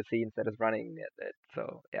behind the scenes that is running it,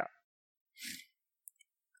 so, yeah.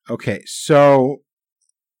 Okay, so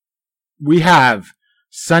we have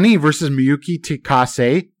Sunny versus Miyuki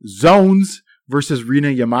Takase, Zones versus Rina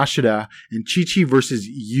Yamashita, and Chi-Chi versus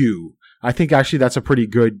Yu. I think actually that's a pretty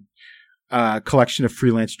good collection of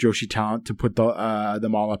freelance Joshi talent to put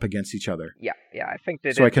them all up against each other. Yeah, I think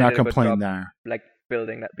they so I cannot complain there. Like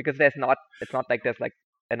building that, because it's not like there's like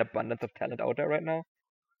an abundance of talent out there right now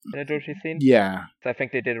in the Joshi scene. Yeah. So I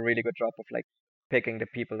think they did a really good job of like picking the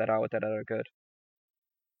people that are out there that are good.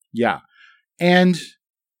 Yeah. And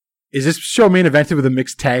is this show main evented with a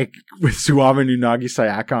mixed tag with Suwama and Unagi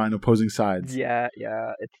Sayaka on opposing sides? Yeah.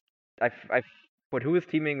 It's but who is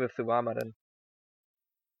teaming with Suwama then?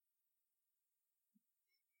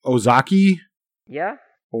 Ozaki? Yeah.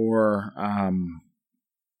 Or Maya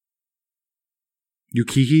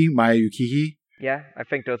Yukihi? Yeah, I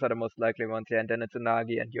think those are the most likely ones, yeah. And then it's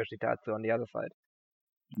Unagi and Yoshitatsu on the other side.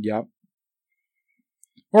 Yep.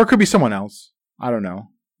 Or it could be someone else. I don't know.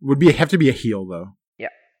 Would have to be a heel, though. Yeah.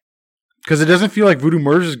 Because it doesn't feel like Voodoo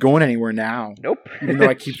Merge is going anywhere now. Nope. Even though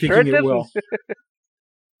I keep thinking it will.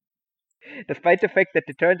 Despite the fact that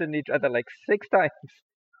they turned on each other like 6 times.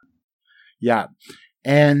 Yeah.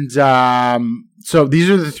 And so these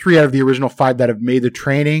are the 3 out of the original 5 that have made the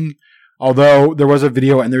training. Although there was a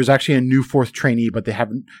video and there's actually a new 4th trainee, but they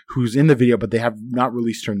haven't, who's in the video, but they have not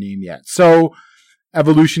released her name yet. So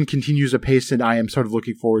evolution continues apace, and I am sort of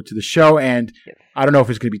looking forward to the show. And Yes. I don't know if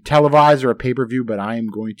it's going to be televised or a pay-per-view, but I am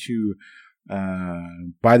going to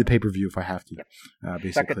buy the pay-per-view if I have to.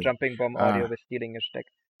 Basically, Suck a jumping bomb audio with stealing a stick.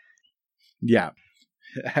 Yeah.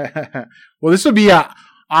 Well, this will be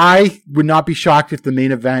I would not be shocked if the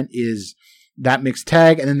main event is that mixed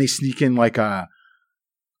tag, and then they sneak in like a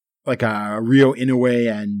Ryo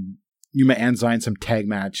Inoue and Yuma Anzai some tag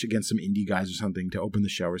match against some indie guys or something to open the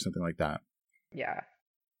show or something like that. Yeah.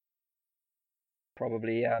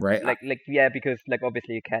 Probably, yeah. Right. Yeah, because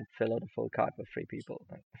obviously you can't fill out a full card with 3 people.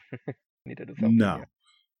 Need to do something. No. Here.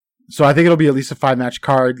 So I think it'll be at least a 5-match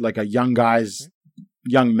card, like a young men's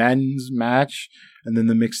match, and then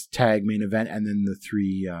the mixed tag main event, and then the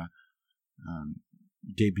 3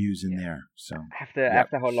 debuts in there. So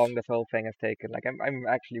after how long this whole thing has taken, I'm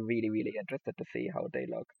actually really, really interested to see how they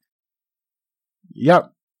look.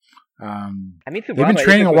 Yep. I mean, they've been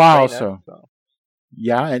training a while, so.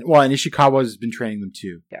 Yeah, and Ishikawa's been training them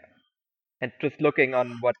too. Yeah. And just looking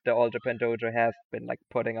on what the All Japan Dojo has been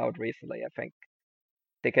putting out recently, I think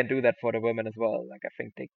they can do that for the women as well. I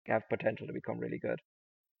think they have potential to become really good.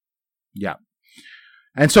 Yeah.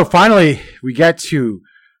 And so finally, we get to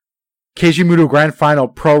Keiji Muto Grand Final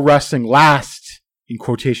Pro Wrestling Last, in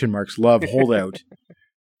quotation marks, Love Holdout.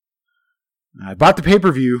 I bought the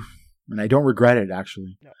pay-per-view, and I don't regret it,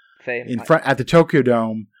 actually. No, same. At the Tokyo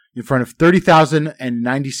Dome, in front of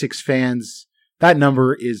 30,096 fans. That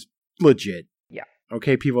number is legit. Yeah.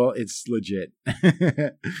 Okay, people, it's legit.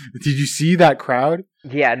 Did you see that crowd?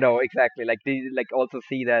 Yeah, no, exactly. They also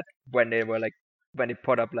see that when they were when they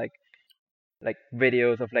put up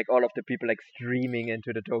videos of all of the people streaming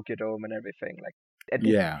into the Tokyo Dome and everything.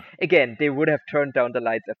 Yeah. Again, they would have turned down the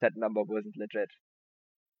lights if that number wasn't legit.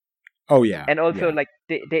 Oh yeah. And also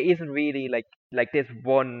there isn't really this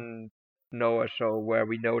one Noah show where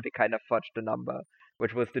we know they kind of fudged the number,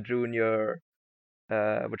 which was the junior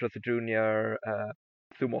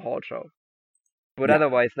sumo hall show. But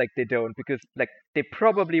otherwise, they don't, because they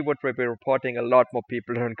probably would be reporting a lot more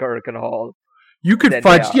people in Korakuen Hall. You could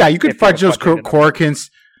fudge, you could fudge those Korakuens.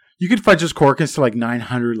 You could fudge those Korakuens to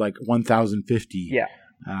 900, 1,050. Yeah.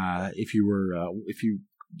 If you were, if you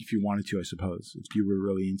wanted to, I suppose, if you were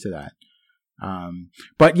really into that.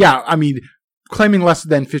 But yeah, I mean, claiming less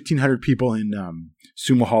than 1,500 people in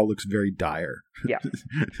Sumo Hall looks very dire. Yeah.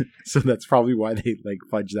 So that's probably why they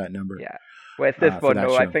fudge that number. Yeah. Whereas this one, no,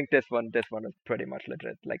 show. I think this one is pretty much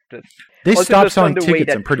legit. They stopped selling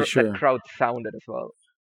tickets. I'm pretty sure. The crowd sounded as well.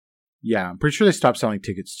 Yeah, I'm pretty sure they stopped selling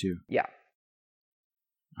tickets too. Yeah.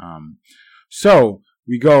 So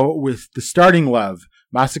we go with the starting love.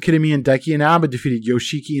 Masa Kitami and Daiki Inaba defeated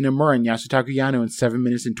Yoshiki Inamura and Yasutaka Yano in 7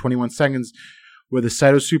 minutes and 21 seconds with a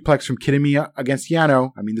Saito suplex from Kitami against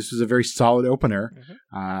Yano. I mean, this was a very solid opener.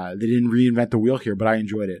 Mm-hmm. They didn't reinvent the wheel here, but I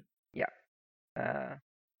enjoyed it. Yeah.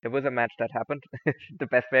 There was a match that happened. The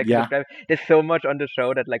best way I can describe it. There's so much on the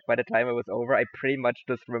show that by the time it was over, I pretty much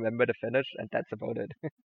just remember the finish, and that's about it.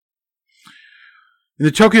 In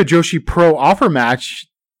the Tokyo Joshi Pro offer match,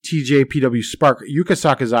 TJPW Spark, Yuka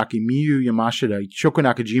Sakazaki, Miyu Yamashita, Shoko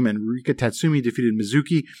Nakajima, and Rika Tatsumi defeated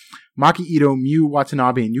Mizuki, Maki Ito, Miyu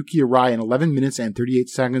Watanabe, and Yuki Arai in 11 minutes and 38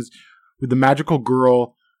 seconds with the Magical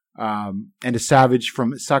Girl and a Savage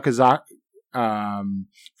from Sakazaki on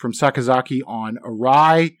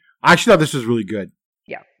Arai. I actually thought this was really good.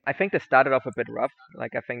 Yeah, I think they started off a bit rough. I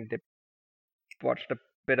think they watched a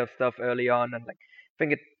bit of stuff early on, and I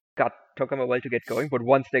think it took them a while to get going. But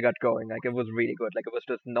once they got going, it was really good. It was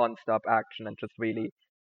just non-stop action and just really,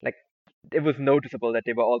 it was noticeable that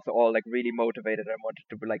they were also all really motivated and wanted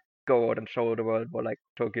to go out and show the world what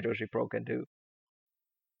Tokyo Joshi Pro can do.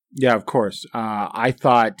 Yeah, of course. I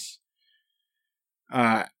thought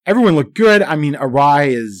everyone looked good. I mean, Arai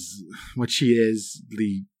is what she is,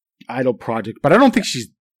 the idol project, but I don't think she's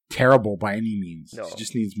terrible by any means. No, she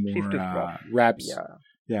just needs more reps.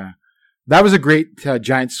 Yeah. That was a great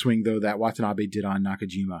giant swing, though, that Watanabe did on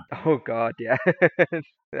Nakajima. Oh God, yeah.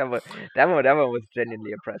 that one was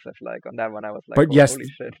genuinely impressive. On that one, I was but yes, holy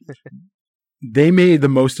shit. They made the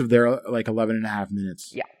most of their 11 and a half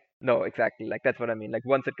minutes. Yeah. No, exactly. Like, that's what I mean. Like,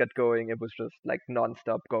 once it got going, it was just like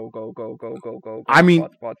non-stop go. I mean,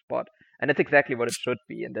 spot. And that's exactly what it should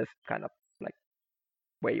be in this kind of like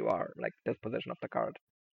where you are, like this position of the card.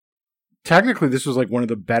 Technically, this was like one of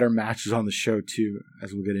the better matches on the show too,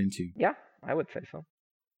 as we'll get into. Yeah, I would say so.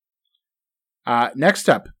 Next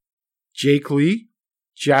up, Jake Lee,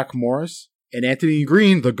 Jack Morris, and Anthony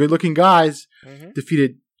Green, the good-looking guys,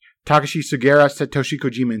 defeated Takashi Sugiura, Satoshi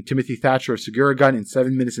Kojima, and Timothy Thatcher of Sugiura Gun in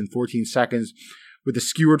 7 minutes and 14 seconds with a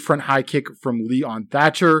skewered front high kick from Lee on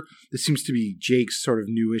Thatcher. This seems to be Jake's sort of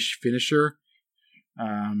newish finisher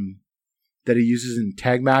that he uses in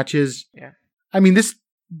tag matches. Yeah. I mean, this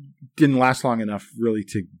didn't last long enough really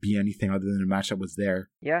to be anything other than a match that was there.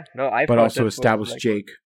 Yeah, no, I but thought also this was, established like, Jake.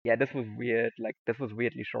 Yeah, this was weird. Like, this was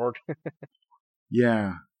weirdly short.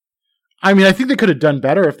 Yeah. I mean, I think they could have done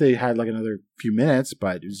better if they had like another few minutes,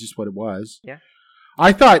 but it was just what it was. Yeah.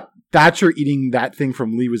 I thought Thatcher eating that thing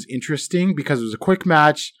from Lee was interesting because it was a quick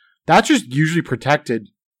match. Thatcher's usually protected.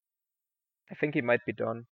 I think he might be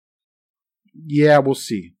done. Yeah, we'll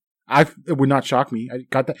see. It would not shock me. I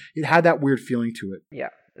got that. It had that weird feeling to it. Yeah,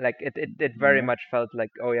 like it very much felt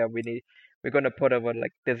like, oh yeah, we're gonna put over,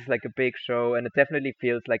 like, this is like a big show, and it definitely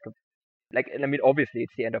feels like I mean, obviously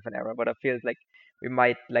it's the end of an era, but it feels like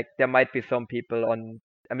there might be some people on.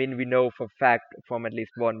 I mean, we know for fact from at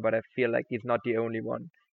least one, but I feel like he's not the only one.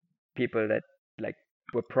 People that like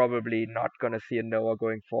we're probably not gonna see a Noah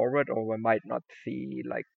going forward, or we might not see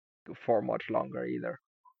like for much longer either.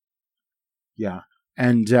 Yeah.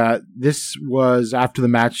 And this was after the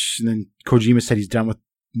match, and then Kojima said he's done with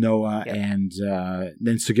Noah, and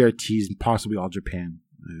then Sugiura teased possibly All Japan.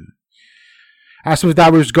 As with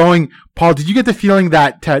that was going, Paul, did you get the feeling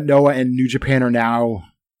that Noah and New Japan are now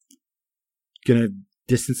going to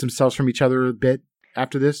distance themselves from each other a bit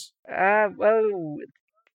after this? Well,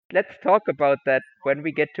 let's talk about that when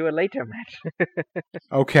we get to a later match.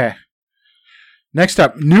 Okay. Next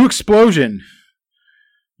up, New Explosion.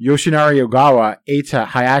 Yoshinari Ogawa, Eita,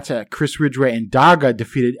 Hayata, Chris Ridgway, and Daga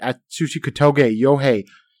defeated Atsushi Kotoge, Yohei,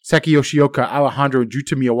 Seki Yoshioka, Alejandro, and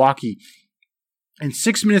Juta Miyawaki in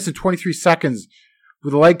 6 minutes and 23 seconds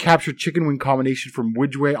with a leg capture chicken wing combination from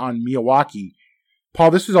Ridgway on Miyawaki. Paul,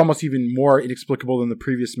 this was almost even more inexplicable than the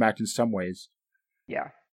previous match in some ways. Yeah.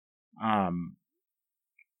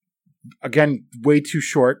 Again, way too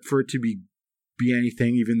short for it to be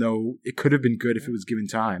anything, even though it could have been good if it was given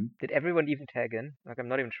time. Did everyone even tag in? Like, I'm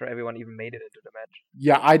not even sure everyone even made it into the match.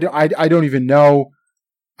 Yeah, I don't even know.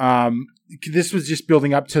 This was just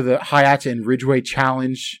building up to the Hayata and Ridgway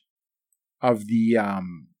challenge of the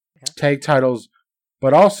tag titles,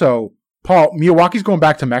 but also, Paul, Miyawaki's going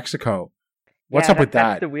back to Mexico. What's up with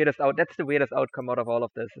that? That's the weirdest outcome out of all of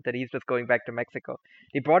this, that he's just going back to Mexico.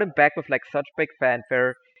 They brought him back with like such big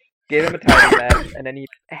fanfare, gave him a title match, and then he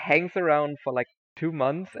hangs around for like 2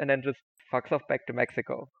 months and then just fucks off back to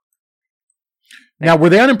Mexico. Now, were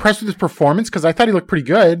they unimpressed with his performance? Because I thought he looked pretty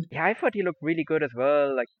good. Yeah, I thought he looked really good as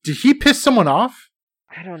well. Like, did he piss someone off?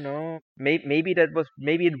 I don't know. Maybe it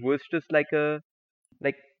was just like a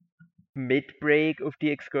mid-break of the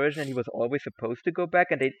excursion, and he was always supposed to go back,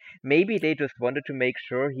 and maybe they just wanted to make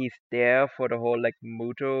sure he's there for the whole like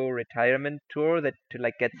Muto retirement tour, that to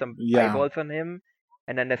like get some eyeballs on him,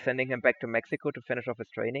 and then they're sending him back to Mexico to finish off his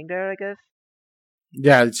training there, I guess.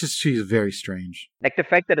 Yeah, it's just, she's very strange. Like the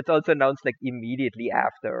fact that it's also announced like immediately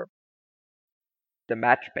after the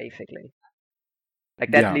match, basically.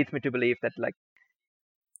 Like that leads me to believe that like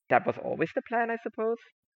that was always the plan, I suppose.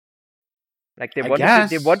 Like they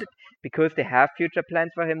wanted because they have future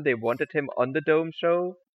plans for him. They wanted him on the Dome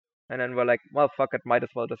show, and then we're like, well, fuck it, might as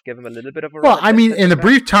well just give him a little bit of a. Well, I mean, in the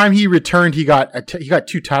brief time he returned, he got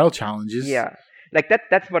 2 title challenges. Yeah, like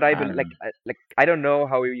that's what I like. I don't know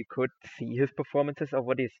how you could see his performances of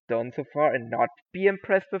what he's done so far and not be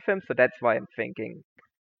impressed with him. So that's why I'm thinking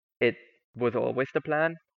it was always the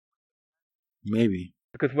plan. Maybe.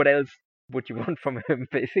 Because what else would you want from him,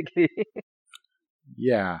 basically?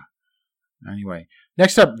 Yeah. Anyway,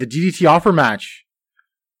 next up, the DDT offer match.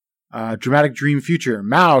 Dramatic Dream Future.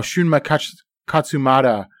 Mao, Shunma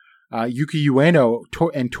Katsumata, Yuki Ueno,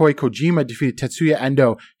 and Toi Kojima defeated Tetsuya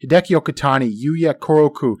Endo, Hideki Okatani, Yuya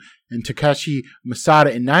Koroku, and Takashi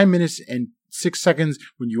Masada in 9 minutes and 6 seconds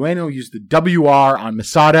when Ueno used the WR on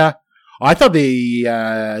Masada. I thought they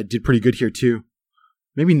did pretty good here too.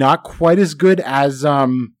 Maybe not quite as good as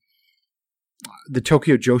the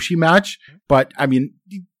Tokyo Joshi match, but I mean,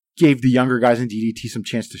 gave the younger guys in DDT some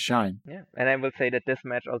chance to shine. Yeah, and I will say that this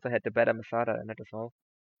match also had the better Masada in it as well.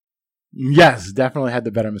 Yes, definitely had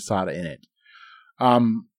the better Masada in it.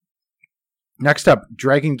 Next up,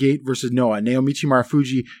 Dragon Gate versus Noah. Naomichi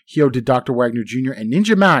Marufuji, Hyo did Dr. Wagner Jr., and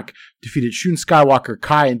Ninja Mac defeated Shun Skywalker,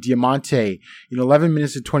 Kai, and Diamante in 11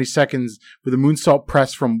 minutes and 20 seconds with a moonsault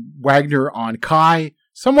press from Wagner on Kai.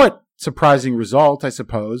 Somewhat surprising result, I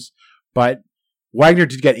suppose, but Wagner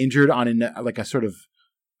did get injured on a sort of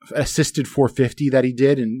assisted 450 that he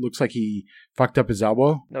did, and looks like he fucked up his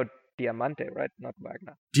elbow. No, Diamante, right? Not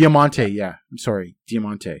Wagner. Diamante, yeah. I'm sorry,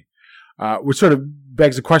 Diamante. Which sort of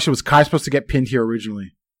begs the question: was Kai supposed to get pinned here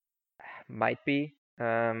originally? Might be.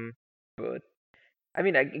 But I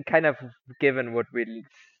mean, kind of given what we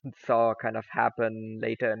saw kind of happen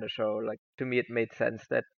later in the show, like to me, it made sense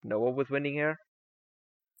that Noah was winning here.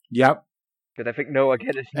 Yep. Because I think Noah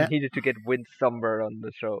Eh, needed to get wins somewhere on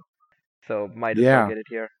the show, so might as well yeah. get it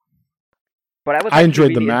here. But I was I actually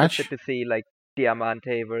enjoyed the really interested match. to see like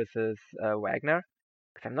Diamante versus Wagner,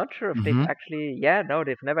 because I'm not sure if they've Hmm. actually. Yeah, no,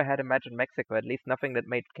 they've never had a match in Mexico. At least nothing that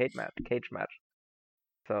made cage match.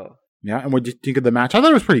 So Yeah. And what did you think of the match? I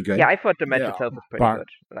thought it was pretty good. yeah, I thought the match Yeah. itself was pretty But good.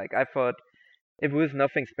 Like I thought it was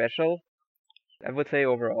nothing special, I would say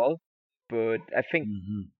overall, but I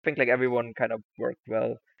mhm. think like everyone kind of worked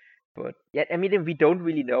well. But yeah, I mean, we don't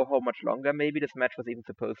really know how much longer maybe this match was even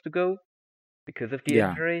supposed to go because of the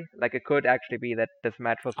Yeah. injury. Like it could actually be that this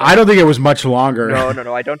match was like I don't think it was much longer.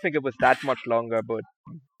 no. I don't think it was that much longer, but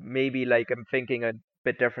maybe like I'm thinking a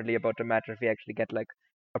bit differently about the match if we actually get like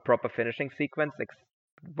a proper finishing sequence, like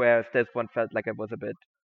whereas this one felt like it was a bit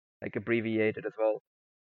like abbreviated as well.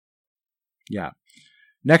 Yeah.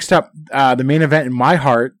 Next up, the main event in my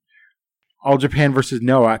heart, All Japan versus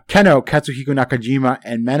Noah. Keno, Katsuhiko Nakajima,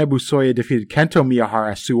 and Manabu Soya defeated Kento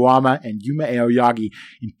Miyahara, Suwama, and Yuma Aoyagi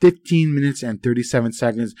in 15 minutes and 37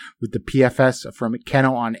 seconds with the PFS from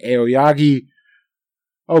Keno on Aoyagi.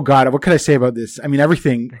 Oh God, what could I say about this? I mean,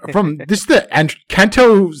 everything from this is the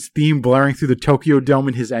Kento's theme blaring through the Tokyo Dome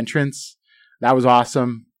in his entrance. That was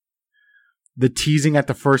awesome. The teasing at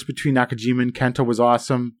the first between Nakajima and Kento was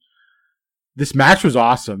awesome. This match was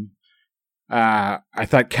awesome. I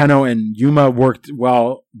thought Keno and Yuma worked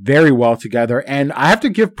very well together. And I have to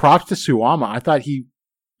give props to Suwama. I thought he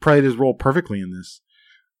played his role perfectly in this.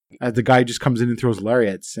 As the guy just comes in and throws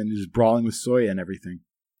lariats and is brawling with Soya and everything.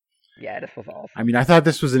 Yeah, this was awesome. I mean, I thought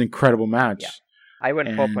this was an incredible match. Yeah. I went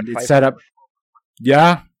 4.5. It set up.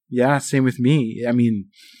 Yeah, same with me. I mean,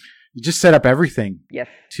 it just set up everything. Yes.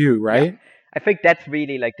 Too, right? Yeah. I think that's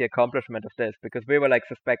really like the accomplishment of this because we were like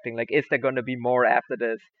suspecting like is there going to be more after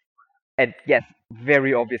this? And yes,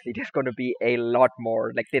 very obviously there's going to be a lot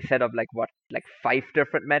more. Like they set up like 5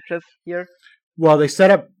 different matches here. Well, they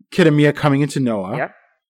set up Kitamiya coming into Noah. Yeah.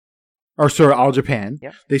 Or sorry, All Japan.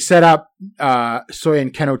 Yeah. They set up Soya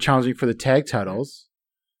and Keno challenging for the tag titles.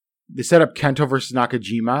 They set up Kento versus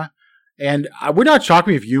Nakajima. And it would not shock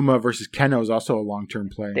me if Yuma versus Keno is also a long-term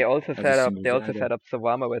play. They also set up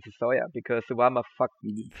Suwama versus Soya because Suwama fucked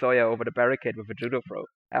Soya over the barricade with a judo throw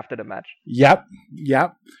after the match. Yep.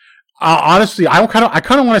 Honestly, I kind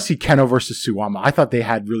of want to see Keno versus Suwama. I thought they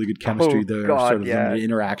had really good chemistry. The limited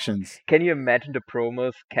interactions. Can you imagine the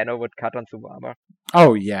promos Keno would cut on Suwama?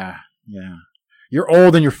 Oh yeah. You're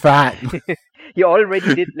old and you're fat. He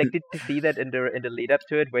already did to see that in the lead up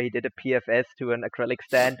to it where he did a PFS to an acrylic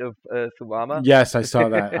stand of Suwama. Yes, I saw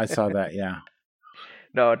that. Yeah.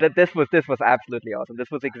 No, this was absolutely awesome.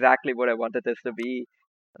 This was exactly what I wanted this to be.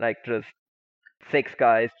 Like just 6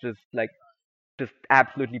 guys just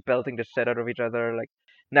absolutely belting the shit out of each other. Like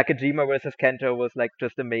Nakajima versus Kento was like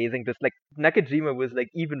just amazing. Just like Nakajima was like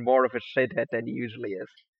even more of a shithead than he usually is.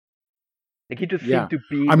 Like he just seemed to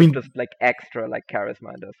be just like extra like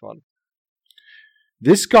charisma in this one.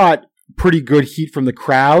 This got pretty good heat from the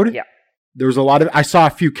crowd. Yeah. There was I saw a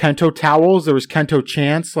few Kento towels. There was Kento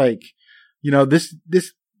chants. Like,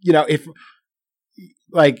 if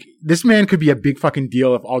like this man could be a big fucking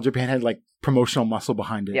deal if All Japan had like promotional muscle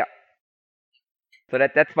behind it. Yeah. So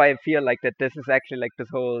that's why I feel like that this is actually like this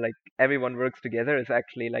whole like everyone works together is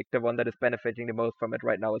actually like the one that is benefiting the most from it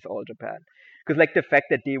right now is All Japan. Because like the fact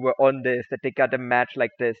that they were on this, that they got a match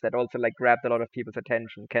like this, that also like grabbed a lot of people's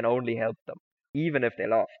attention can only help them, even if they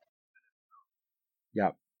lost.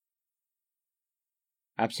 Yeah.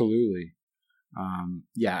 Absolutely. And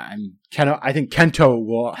Kento, I think Kento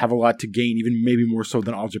will have a lot to gain, even maybe more so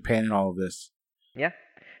than All Japan in all of this. Yeah.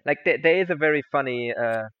 Like there is a very funny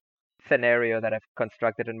scenario that I've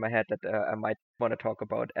constructed in my head that I might want to talk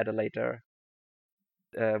about at a later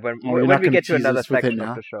when we get to another section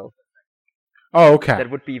of the show. Oh, okay. That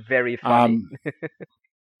would be very funny.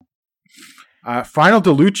 Final de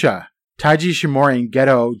lucha. Taiji Ishimori and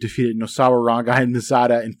Geto defeated Nosawa Rongai and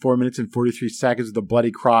Nizada in 4 minutes and 43 seconds with a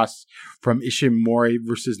bloody cross from Ishimori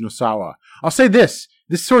versus Nosawa. I'll say this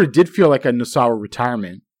sort of did feel like a Nosawa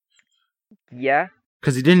retirement. Yeah.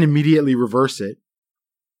 Because he didn't immediately reverse it.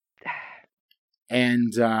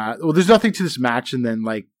 And, there's nothing to this match, and then,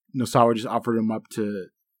 like, Nosawa just offered him up to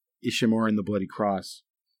Ishimori in the bloody cross.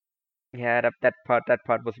 Yeah, that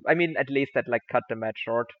part was, I mean, at least that, like, cut the match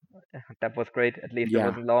short. That was great. At least it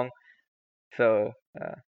wasn't long. So,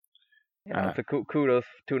 So kudos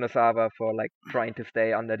to Nosawa for like trying to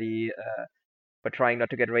stay under but trying not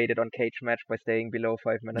to get rated on cage match by staying below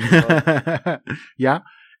 5 minutes as well. Yeah,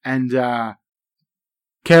 and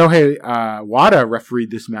Keohei Wada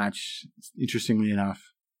refereed this match, interestingly enough.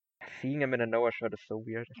 Seeing him in a Noah shirt is so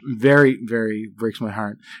weird. Very, very breaks my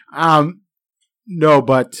heart. No,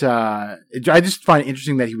 but I just find it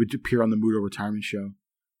interesting that he would appear on the Muto retirement show,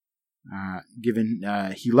 given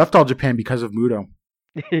he left All Japan because of Muto.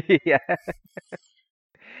 Yeah.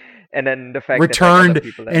 And then the fact returned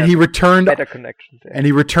that he returned better connections, and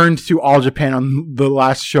he returned to All Japan on the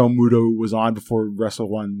last show Muto was on before Wrestle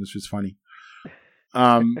One, which was funny.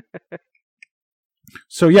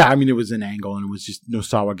 So yeah, I mean it was an angle and it was just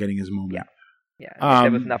Nosawa getting his moment. Yeah.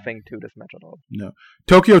 There was nothing to this match at all. No.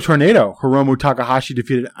 Tokyo Tornado, Hiromu Takahashi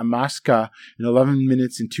defeated Asuka in 11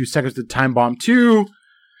 minutes and 2 seconds with the time bomb 2.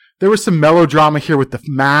 There was some melodrama here with the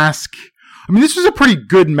mask. I mean, this was a pretty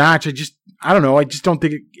good match. I don't know. I just don't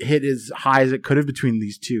think it hit as high as it could have between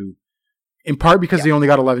these two. In part because they only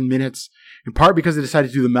got 11 minutes. In part because they decided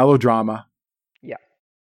to do the melodrama. Yeah.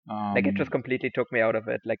 Like it just completely took me out of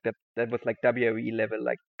it. Like that was like WWE level,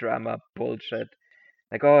 like drama bullshit.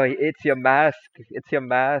 Like, oh, it's your mask,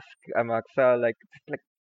 Amaxa. Like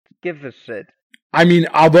gives a shit. I mean,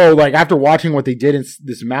 although like after watching what they did in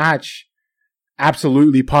this match,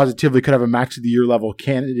 absolutely, positively could have a match of the year level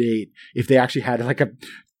candidate if they actually had like a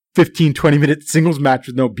 15-20 minute singles match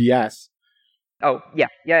with no BS. Oh,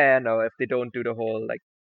 yeah, no, if they don't do the whole like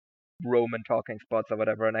Roman talking spots or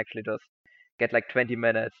whatever and actually just get like 20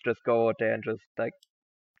 minutes, just go out there and just like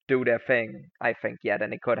do their thing, I think, then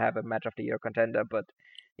they could have a match of the year contender. But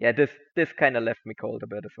yeah, this kind of left me cold a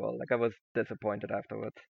bit as well. Like I was disappointed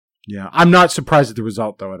afterwards. Yeah, I'm not surprised at the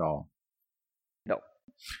result though at all. No.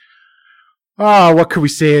 What could we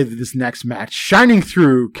say of this next match? Shining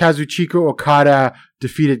through, Kazuchika Okada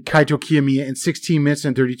defeated Kaito Kiyomiya in 16 minutes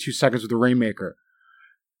and 32 seconds with a Rainmaker.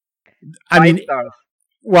 Five stars.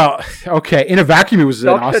 Well, okay. In a vacuum, it was an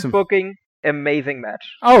awesome booking. Amazing match.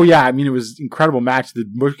 Oh yeah, I mean it was an incredible match. The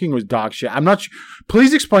booking was dog shit. I'm not sure.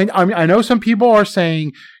 Please explain. I mean, I know some people are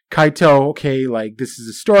saying Kaito, okay, like this is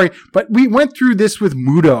a story, but we went through this with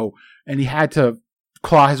Muto, and he had to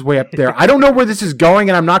claw his way up there. I don't know where this is going,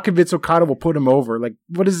 and I'm not convinced Okada will put him over. Like,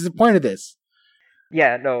 what is the point of this?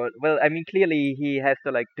 Yeah, no. Well, I mean, clearly he has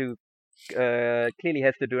to like do. Clearly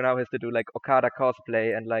has to do like Okada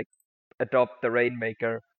cosplay and like adopt the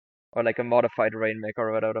Rainmaker. Or like a modified Rainmaker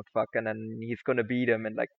or whatever the fuck, and then he's gonna beat him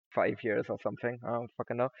in like 5 years or something. I don't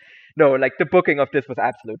fucking know. No, like the booking of this was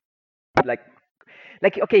absolute. Like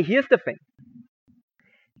okay, here's the thing.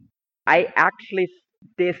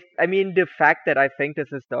 The fact that I think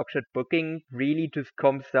this is dog shit booking really just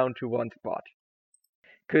comes down to one spot.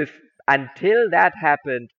 Because until that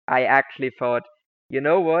happened, I actually thought, you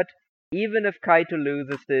know what? Even if Kaito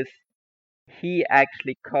loses this, he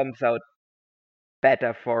actually comes out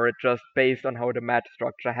better for it, just based on how the match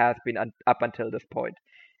structure has been up until this point.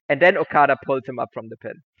 And then Okada pulls him up from the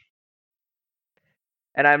pin.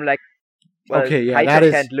 And I'm like, well, okay, yeah,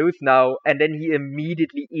 Kaito can't lose now. And then he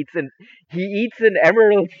immediately eats an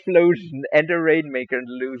Emerald Flosion and a Rainmaker and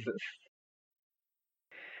loses.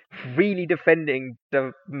 Really defending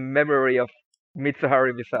the memory of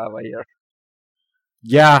Mitsuharu Misawa here.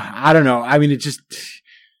 Yeah, I don't know. I mean, it just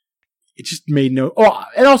made no. Oh,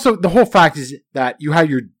 and also the whole fact is that you have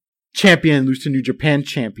your champion lose to New Japan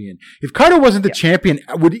champion. If Kaito wasn't the champion,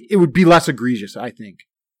 it would be less egregious, I think.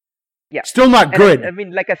 Yeah, still not good. I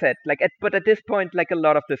mean, like I said, but at this point, like a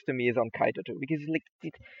lot of this to me is on Kaito too, because like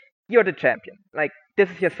you're the champion. Like this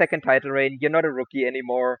is your second title reign. You're not a rookie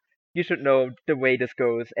anymore. You should know the way this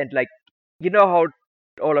goes, and like you know how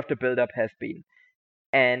all of the build up has been.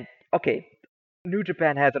 And okay, New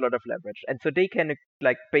Japan has a lot of leverage, and so they can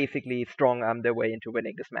like basically strong arm their way into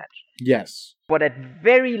winning this match. Yes, but at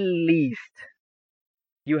very least,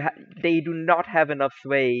 they do not have enough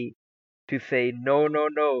sway to say no.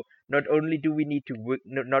 Not only do we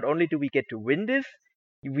get to win this,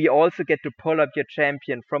 we also get to pull up your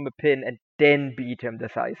champion from a pin and then beat him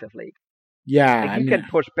decisively. Yeah, like, you can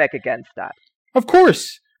push back against that. Of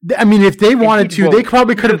course. I mean, if they wanted to, they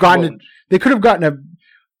probably could have gotten. They could have gotten a.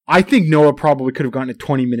 I think Noah probably could have gotten a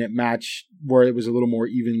 20-minute match where it was a little more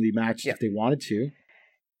evenly matched if they wanted to.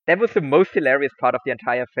 That was the most hilarious part of the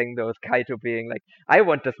entire thing, though, is Kaito being like, I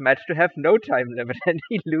want this match to have no time limit, and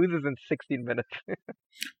he loses in 16 minutes.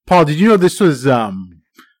 Paul, did you know this was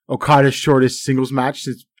Okada's shortest singles match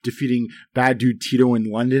since defeating Bad Dude Tito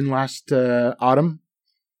in London last autumn?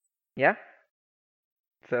 Yeah.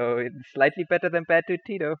 So it's slightly better than Bad Dude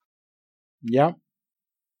Tito. Yeah.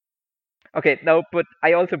 Okay, no, but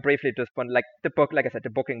I also briefly just want like the book, like I said, the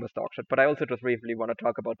booking was dog shit, but I also just briefly want to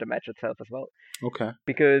talk about the match itself as well Okay.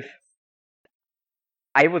 because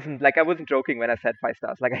I wasn't joking when I said 5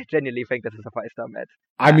 stars. Like I genuinely think this is a 5 star match.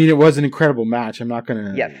 I mean, it was an incredible match. I'm not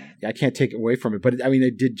gonna. Yes. I can't take away from it, but I mean,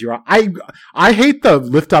 it did draw. I hate the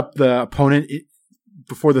lift up the opponent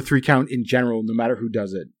before the 3 count in general, no matter who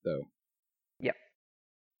does it, though. Yeah.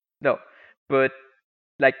 No, but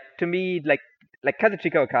like to me, like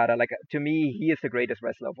Kazuchika Okada, like to me, he is the greatest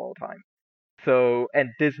wrestler of all time. So, and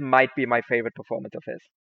this might be my favorite performance of his.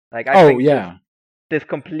 Like I Oh think yeah, this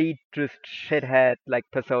complete just shithead like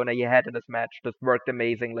persona he had in this match just worked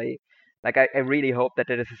amazingly. Like I really hope that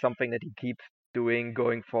this is something that he keeps doing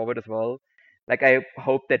going forward as well. Like I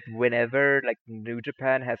hope that whenever like New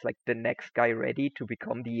Japan has like the next guy ready to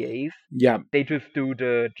become the ace, yeah. they just do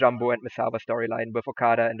the Jumbo and Misawa storyline with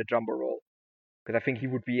Okada and the Jumbo role. Because I think he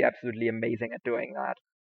would be absolutely amazing at doing that.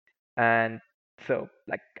 And so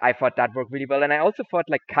like I thought that worked really well. And I also thought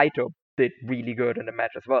like Kaito did really good in the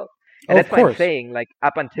match as well. And Oh, of that's why I'm course. saying, like,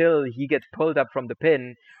 up until he gets pulled up from the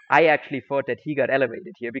pin, I actually thought that he got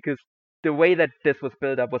elevated here because the way that this was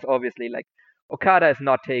built up was obviously like Okada is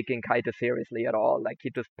not taking Kaito seriously at all. Like, he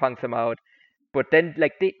just punks him out. But then,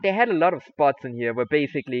 like, they had a lot of spots in here where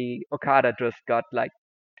basically Okada just got, like,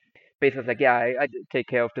 basically like, yeah, I take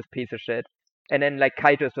care of this piece of shit. And then, like,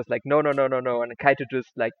 Kaito's just like, no, no, no, no, no. And Kaito just,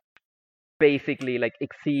 like, basically, like,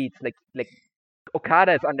 exceeds, like,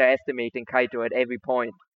 Okada is underestimating Kaito at every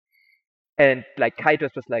point. And like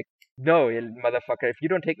Kaito's just like, no, you motherfucker, if you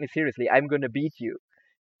don't take me seriously, I'm gonna beat you.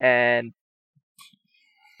 And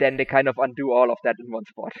then they kind of undo all of that in one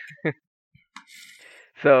spot.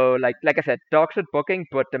 So like I said, dog shit booking,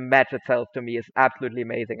 but the match itself to me is absolutely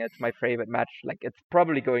amazing. It's my favorite match. Like it's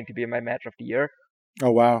probably going to be my match of the year.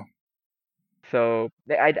 Oh wow. So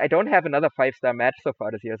I don't have another 5 star match so far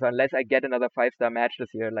this year. So unless I get another 5 star match this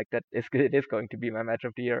year, like that is it is going to be my match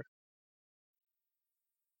of the year.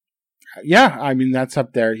 Yeah, I mean that's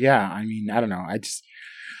up there. Yeah, I mean I don't know. I just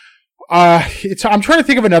I'm trying to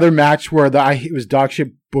think of another match where it was dog shit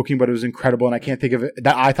booking, but it was incredible, and I can't think of it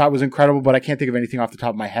that I thought was incredible, but I can't think of anything off the top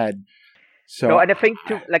of my head. So No, and I think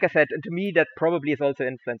like I said, to me that probably is also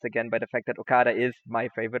influenced again by the fact that Okada is my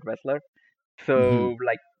favorite wrestler. mhm. So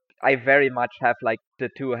like I very much have like the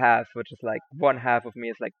two halves, which is like one half of me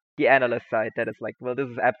is like the analyst side that is like, well, this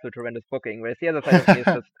is absolute horrendous booking, whereas the other side of me is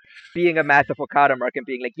just being a massive Okada mark and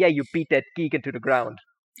being like, yeah, you beat that geek into the ground.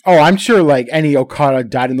 Oh, I'm sure like any Okada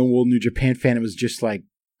died in the wool New Japan fan, it was just like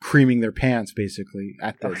creaming their pants basically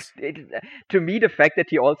at this. To me, the fact that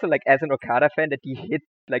he also like as an Okada fan that he hit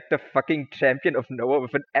like the fucking champion of Noah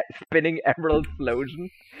with an spinning emerald explosion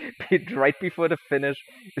right before the finish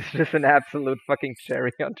is just an absolute fucking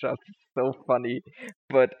cherry on top. It's so funny,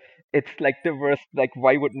 but it's like the worst. Like,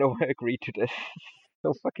 why would Noah agree to this?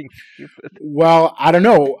 So fucking stupid. Well, I don't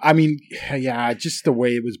know. I mean, yeah, just the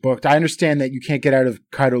way it was booked. I understand that you can't get out of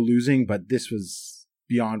Kaido losing, but this was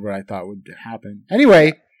beyond what I thought would happen.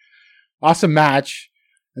 Anyway, awesome match.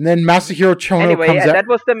 And then Masahiro Chono Anyway, comes and out. that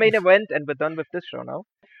was the main event, and we're done with this show now.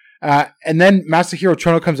 And then Masahiro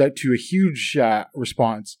Chono comes out to a huge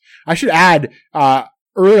response. I should add,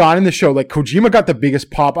 early on in the show, like Kojima got the biggest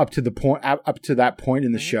pop up to that point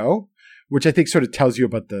in the show, which I think sort of tells you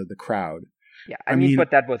about the crowd. Yeah, I mean,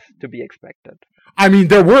 but that was to be expected. I mean,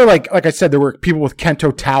 there were like I said, there were people with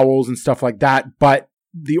Kento towels and stuff like that, but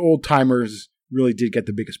the old timers really did get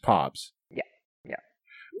the biggest pops. Yeah, yeah.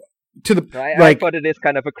 To the I thought it is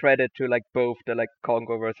kind of a credit to like both the like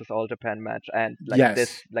Kongo versus All Japan match and like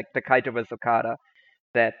this like the Kaito versus Okada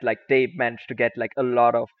that like they managed to get like a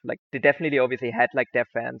lot of like they definitely obviously had like their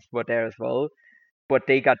fans were there as well, but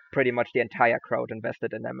they got pretty much the entire crowd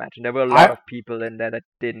invested in that match, and there were a lot of people in there that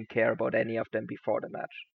didn't care about any of them before the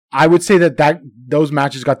match. I would say that those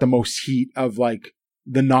matches got the most heat of like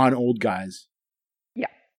the non-old guys. Yeah.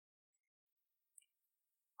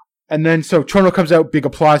 And then so Chono comes out, big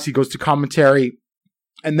applause. He goes to commentary.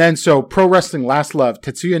 And then so Pro Wrestling Last Love,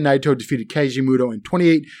 Tetsuya Naito defeated Keiji Muto in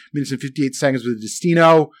 28 minutes and 58 seconds with a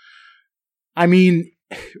Destino. I mean,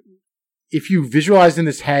 if you visualize in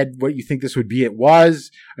this head what you think this would be, it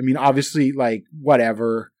was. I mean, obviously, like,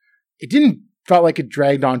 whatever. It didn't felt like it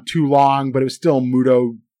dragged on too long, but it was still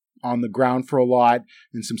Muto on the ground for a lot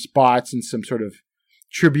and some spots and some sort of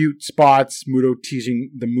tribute spots. Muto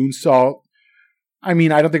teasing the moonsault. I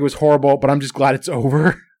mean, I don't think it was horrible, but I'm just glad it's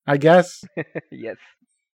over, I guess. Yes.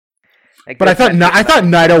 But I thought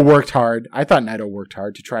Naito worked hard. I thought Naito worked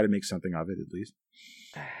hard to try to make something of it, at least.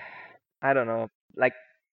 I don't know. Like,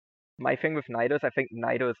 my thing with Naito is I think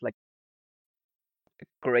Naito is like a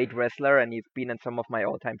great wrestler and he's been in some of my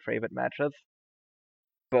all-time favorite matches.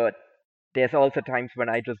 But there's also times when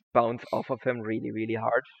I just bounce off of him really, really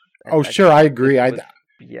hard. And Oh, sure, I agree.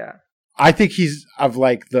 Yeah. I think he's of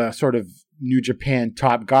like the sort of New Japan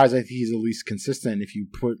top guys. I think he's the least consistent if you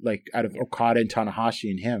put like out of Okada and Tanahashi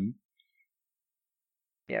and him.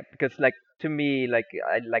 Yeah, because like to me,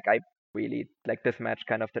 I really like this match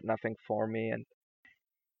kind of did nothing for me, and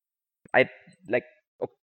I like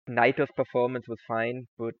Naito's performance was fine,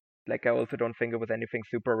 but like I also don't think it was anything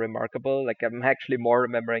super remarkable. Like I'm actually more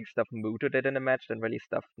remembering stuff Muto did in the match than really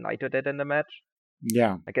stuff Naito did in the match.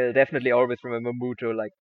 Yeah. Like I definitely always remember Muto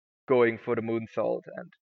like going for the moonsault,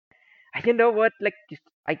 and you know what? Like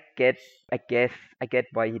I guess I get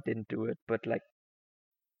why he didn't do it, but like,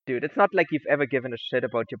 dude, it's not like you've ever given a shit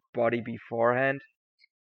about your body beforehand.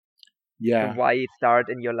 So Yeah. why start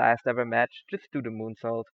in your last ever match? Just do the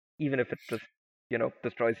moonsault, even if it just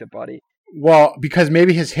destroys your body. Well, because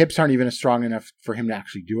maybe his hips aren't even strong enough for him to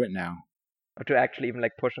actually do it now. Or to actually even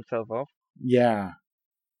like push himself off. Yeah.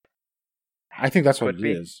 I think that's what Could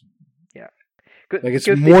it be. is. Yeah. Like it's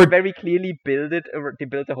because more they very clearly they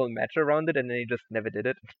built a whole match around it, and then he just never did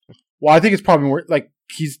it. Well, I think it's probably more like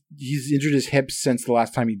he's injured his hips since the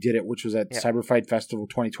last time he did it, which was at Cyber Fight Festival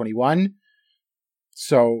 2021.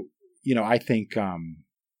 So, I think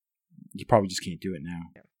you probably just can't do it now.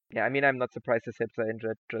 Yeah, I mean, I'm not surprised his hips are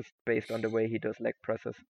injured just based on the way he does leg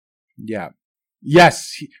presses. Yeah.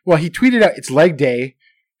 Yes. He tweeted out it's leg day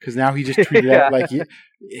because now he just tweeted out like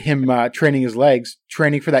him training his legs,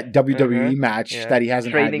 training for that WWE match that he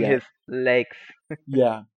hasn't training had yet. His legs.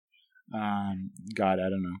 Yeah. God, I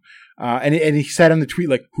don't know. And he said in the tweet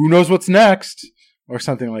like, "Who knows what's next?" or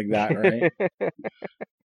something like that, right?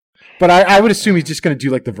 But I would assume he's just going to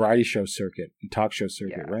do like the variety show circuit and talk show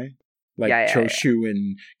circuit, right? Like Choshu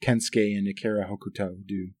and Kensuke and Akira Hokuto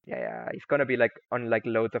do. Yeah. He's gonna be like on like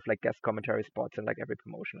loads of like guest commentary spots in like every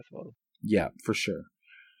promotion as well. Yeah, for sure.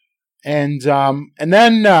 And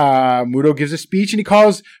then Muto gives a speech and he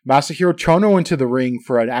calls Masahiro Chono into the ring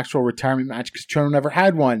for an actual retirement match because Chono never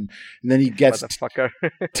had one. And then he gets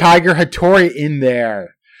Tiger Hattori in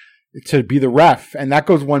there to be the ref, and that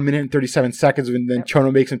goes 1 minute and 37 seconds. And then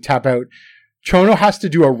Chono makes him tap out. Chono has to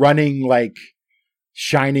do a running like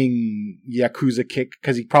shining Yakuza kick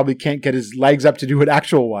because he probably can't get his legs up to do an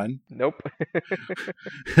actual one. Nope.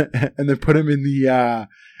 And then put him in the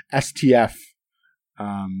STF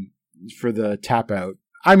for the tap out.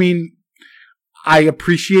 I mean, I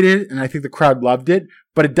appreciate it and I think the crowd loved it,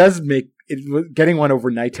 but it does make it getting one over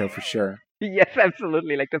Naito for sure. Yes,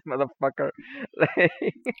 absolutely. Like this motherfucker. Like,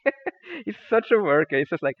 he's such a worker. He's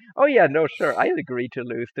just like, oh yeah, no, sure, I'll agree to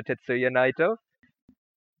lose to Tetsuya Naito.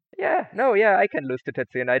 Yeah, I can lose to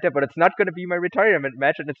Tetsuya Naito, but it's not going to be my retirement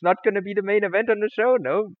match, and it's not going to be the main event on the show.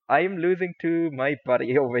 No, I'm losing to my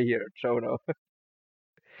buddy over here, Chono.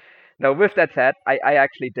 Now, with that said, I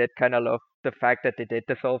actually did kind of love the fact that they did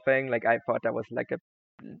this whole thing. Like, I thought that was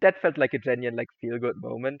that felt like a genuine, like, feel-good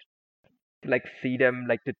moment. To, like, see them,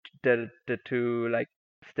 like, the two, like,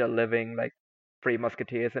 still living, like, Three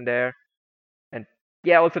Musketeers in there. And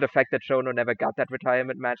yeah, also the fact that Shono never got that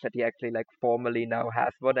retirement match, that he actually like formally now has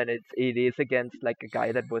one, and it is against like a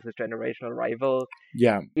guy that was his generational rival.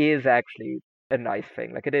 Yeah, is actually a nice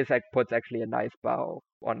thing. Like it is like puts actually a nice bow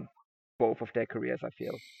on both of their careers, I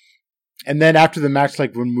feel. And then after the match,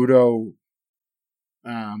 like when Muto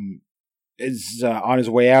is on his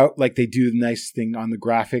way out, like they do the nice thing on the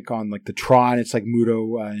graphic on like the Tron. It's like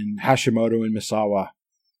Muto and Hashimoto and Misawa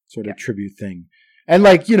sort of tribute thing. And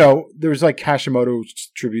like, there was like Hashimoto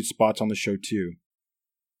tribute spots on the show too.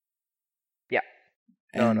 Yeah.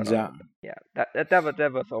 No. Yeah. That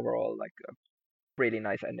was overall like a really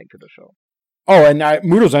nice ending to the show. Oh, and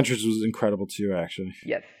Muto's entrance was incredible too, actually.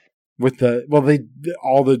 Yes. With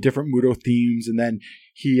all the different Muto themes, and then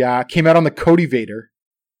he came out on the Cody Vader.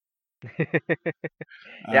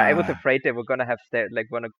 Yeah, I was afraid they were gonna have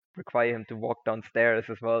gonna require him to walk downstairs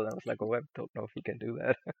as well. And I was like, oh, I don't know if he can do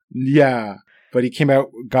that. Yeah, but he came out,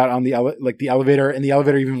 got on the elevator, and the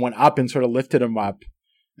elevator even went up and sort of lifted him up,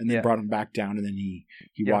 and then brought him back down, and then he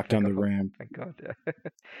walked down the ramp. Thank God. Yeah.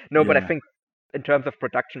 No, but I think in terms of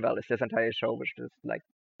production values, this entire show was just like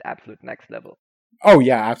absolute next level. Oh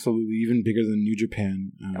yeah, absolutely, even bigger than New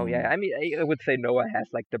Japan. Oh yeah, I mean, I would say Noah has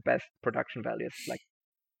like the best production values, like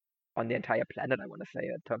on the entire planet, I want to say,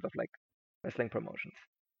 in terms of like wrestling promotions.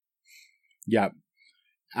 Yeah.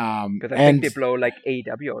 Because I think they blow like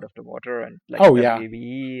AEW out of the water and like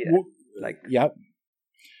WWE. Like yep.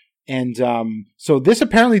 And so this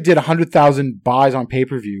apparently did 100,000 buys on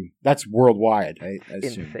pay-per-view. That's worldwide, I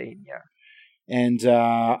assume. Insane, yeah. And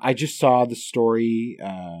I just saw the story,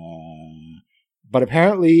 but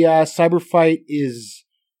apparently Cyberfight is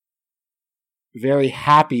very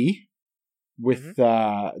happy with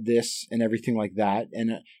this and everything like that,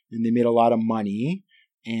 and they made a lot of money,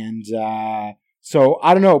 and so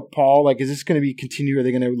I don't know, Paul. Like, is this going to be continue? Are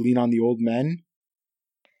they going to lean on the old men?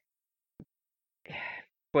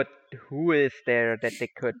 But who is there that they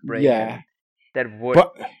could bring in that would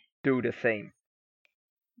do the same?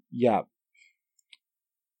 Yeah.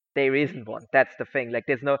 There isn't one. That's the thing. Like,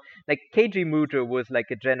 there's no, like, Keiji Muto was like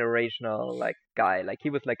a generational like guy. Like, he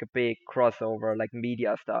was like a big crossover like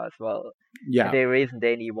media star as well. Yeah. And there isn't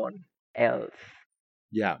anyone else.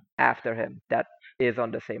 Yeah. After him that is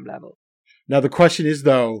on the same level. Now the question is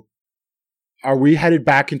though, are we headed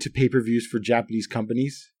back into pay-per-views for Japanese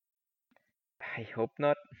companies? I hope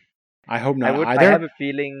not. I hope not either. I have a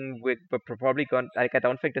feeling we're probably going. Like, I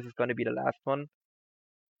don't think this is going to be the last one.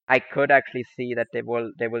 I could actually see that they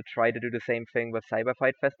will try to do the same thing with Cyber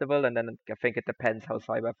Fight Festival, and then I think it depends how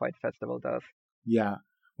Cyber Fight Festival does. Yeah,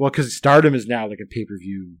 well, because Stardom is now like a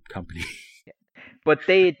pay-per-view company. But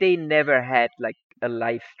they never had like a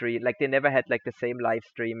live stream. Like, they never had like the same live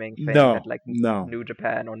streaming thing that like New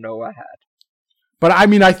Japan or Noah had. But I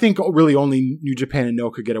mean, I think really only New Japan and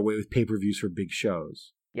Noah could get away with pay-per-views for big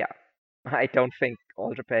shows. Yeah, I don't think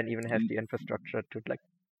All Japan even has the infrastructure to like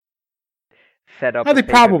set up. They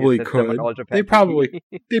probably could. They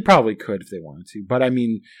probably could if they wanted to. But I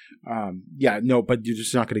mean, but you're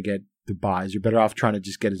just not going to get the buys. You're better off trying to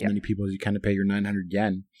just get as many people as you can to pay your 900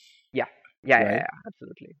 yen. Yeah,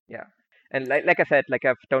 absolutely. Yeah, and like I said, like,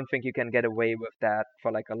 I don't think you can get away with that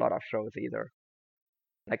for like a lot of shows either.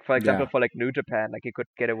 Like, for example, for like New Japan, like, you could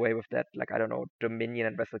get away with that. Like, I don't know, Dominion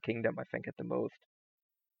and Wrestle Kingdom, I think, at the most.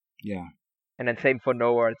 Yeah. And then same for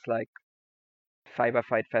Noah, it's like Cyber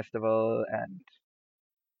Fight Festival and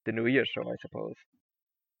the New Year show, I suppose.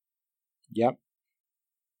 Yep.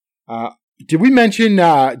 Did we mention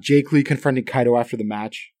Jake Lee confronting Kaito after the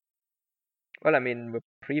match? Well, I mean, we're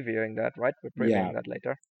previewing that, right? We're previewing that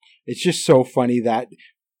later. It's just so funny that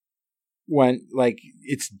when, like,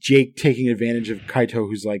 it's Jake taking advantage of Kaito,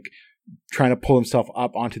 who's like trying to pull himself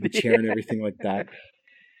up onto the chair and everything like that.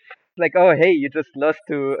 Like, oh, hey, you just lost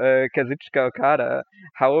to Kazuchika Okada.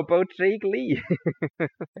 How about Jake Lee?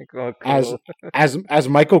 Like, oh, cool. As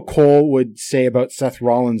Michael Cole would say about Seth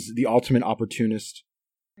Rollins, the ultimate opportunist.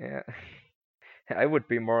 Yeah, I would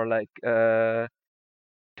be more like Todd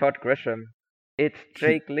Grisham. It's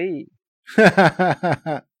Jake Lee.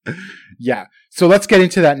 Yeah, so let's get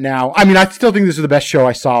into that now. I mean, I still think this is the best show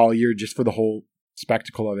I saw all year, just for the whole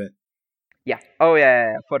spectacle of it. Yeah. Oh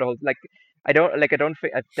yeah. For the whole, like, I don't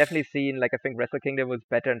think I've definitely seen, like, I think Wrestle Kingdom was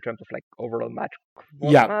better in terms of like overall match.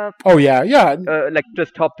 Yeah. Yeah. Like,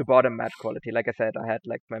 just top to bottom match quality. Like I said, I had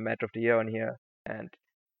like my match of the year on here and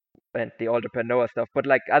the All Japan Noah stuff. But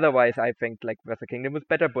like, otherwise, I think like Wrestle Kingdom was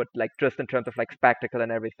better. But like, just in terms of like spectacle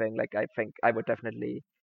and everything, like, I think I would definitely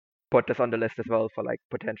put this on the list as well for like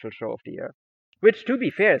potential show of the year. Which, to be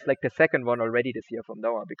fair, is like the second one already this year from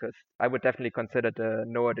Noah, because I would definitely consider the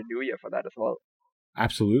Noah the New Year for that as well.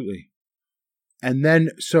 Absolutely. And then,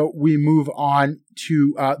 so we move on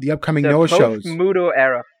to the upcoming Noah shows. The post-Muto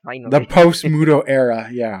era, finally. The post-Muto era,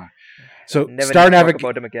 yeah. So never talk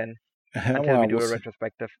about them again until we do a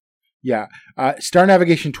retrospective. Yeah. Star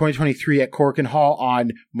Navigation 2023 at Corkin Hall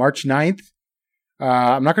on March 9th.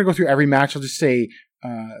 I'm not going to go through every match. I'll just say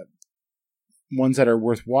ones that are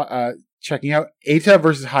worth checking out. Eita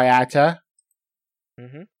versus Hayata.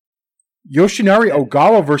 Mm-hmm. Yoshinari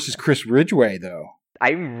Ogawa versus Chris Ridgway, though.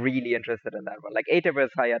 I'm really interested in that one. Like, Eita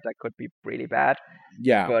versus Hayata could be really bad.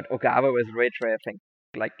 Yeah. But Ogawa versus Ridgway, I think,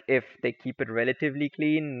 like, if they keep it relatively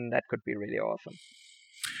clean, that could be really awesome.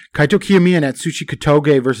 Kaito Kiyomiya and Atsushi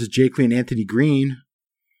Kotoge versus Jake Lee and Anthony Green.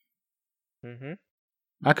 Mm-hmm.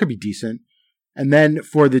 That could be decent. And then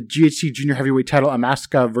for the GHC Junior Heavyweight title,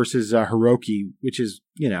 Amasuka versus Hiroki, which is,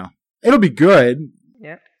 it'll be good.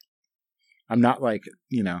 Yeah. I'm not like,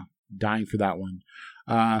 dying for that one.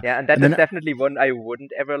 And that is definitely one I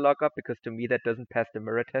wouldn't ever lock up, because to me that doesn't pass the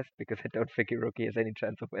mirror test, because I don't think Hiroki has any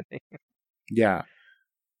chance of winning. Yeah.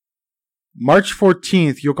 March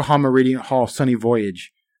 14th, Yokohama Radiant Hall, Sunny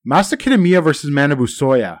Voyage. Masa Kitamiya versus Manabu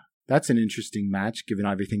Soya. That's an interesting match, given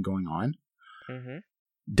everything going on. Mm-hmm.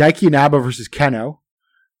 Daiki Inaba versus Keno.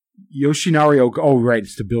 Yoshinari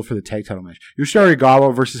it's the bill for the tag title match. Yoshinari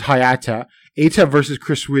Ogawa versus Hayata. Eita versus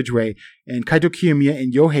Chris Ridgway. And Kaito Kiyomiya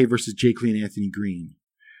and Yohei versus Jake Lee and Anthony Green.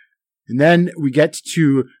 And then we get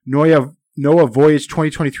to Noah Voyage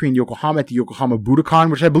 2023 in Yokohama at the Yokohama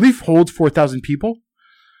Budokan, which I believe holds 4,000 people.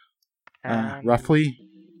 Roughly.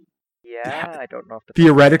 Yeah, I don't know.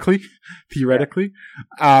 Theoretically.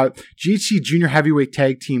 GHC Junior Heavyweight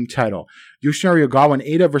Tag Team title. Yoshinari Ogawa and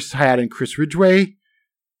Eita versus Hayata and Chris Ridgway.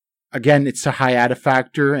 Again, it's a Hayata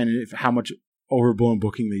factor and how much overblown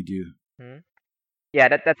booking they do. Hmm? Yeah,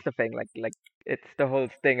 that's the thing. Like it's the whole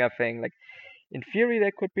Stinger thing. Like in theory,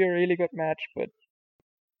 that could be a really good match, but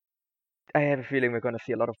I have a feeling we're gonna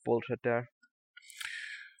see a lot of bullshit there.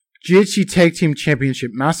 GHC Tag Team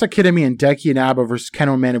Championship. Masa Kitami and Daiki Inaba versus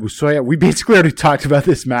Keno and Manabusoya. We basically already talked about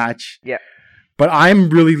this match. Yeah. But I'm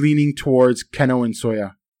really leaning towards Keno and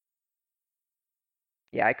Soya.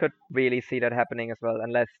 Yeah, I could really see that happening as well,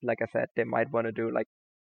 unless, like I said, they might want to do like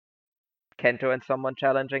Kento and someone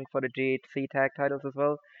challenging for the GHC tag titles as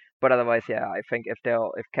well. But otherwise, yeah, I think if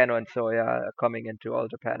Keno and Soya are coming into All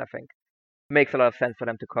Japan, I think makes a lot of sense for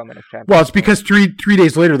them to come in as champions. Well, it's because three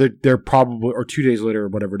days later they're probably, or 2 days later or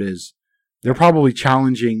whatever it is, they're probably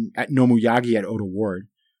challenging at Nomuyagi at Oda Ward.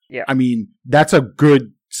 Yeah. I mean, that's a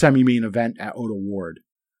good semi-main event at Oda Ward.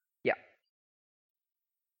 Yeah.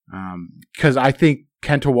 Because I think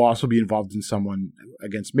Kento will also be involved in someone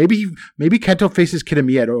against maybe Kento faces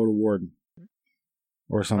Kitamiya at Oda Ward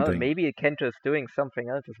or something. Well, maybe Kento is doing something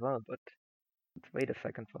else as well, but let's wait a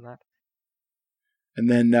second for that. And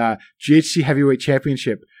then GHC Heavyweight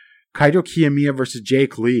Championship, Kaito Kiyomiya versus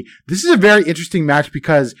Jake Lee. This is a very interesting match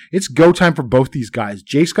because it's go time for both these guys.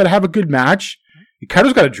 Jake's got to have a good match. And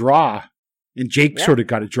Kaito's got to draw. And Jake sort of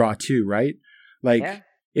got to draw too, right? Like,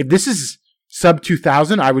 if this is sub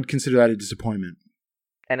 2,000, I would consider that a disappointment.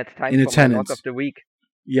 And it's time in for attendance. my lock of the week.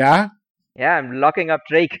 Yeah? Yeah, I'm locking up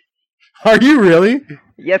Jake. Are you really?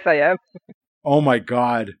 Yes, I am. Oh my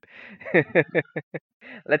God.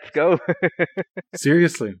 Let's go.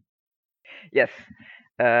 Seriously. Yes.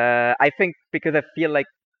 I think because I feel like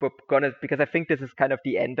because I think this is kind of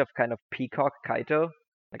the end of kind of Peacock Kaito.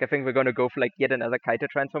 Like I think we're gonna go for like yet another Kaito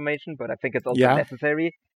transformation, but I think it's also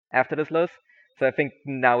necessary after this loss. So I think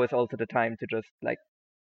now is also the time to just like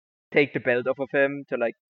take the belt off of him, to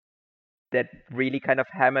like that really kind of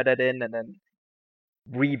hammer that in and then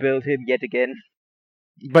rebuild him yet again.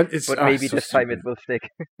 But maybe so this time stupid. it will stick.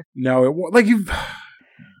 No,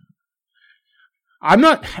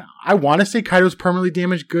 I want to say Kaito's permanently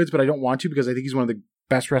damaged goods, but I don't want to because I think he's one of the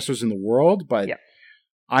best wrestlers in the world. But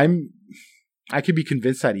I could be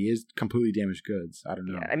convinced that he is completely damaged goods. I don't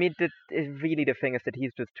know. Yeah, I mean, really the thing is that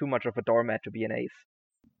he's just too much of a doormat to be an ace.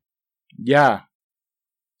 Yeah.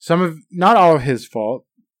 Not all of his fault.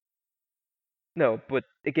 No, but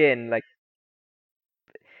again, like,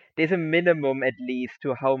 there's a minimum at least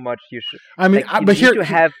to how much you should. I mean, like, but here,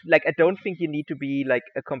 have like, I don't think you need to be like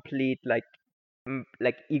a complete like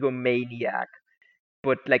egomaniac.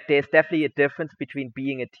 But like, there's definitely a difference between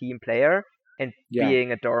being a team player and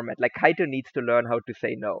being a doormat. Like, Kaito needs to learn how to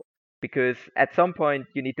say no, because at some point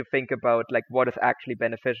you need to think about like what is actually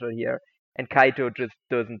beneficial here, and Kaito just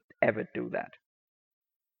doesn't ever do that.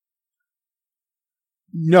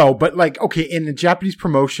 No, but like, okay, in a Japanese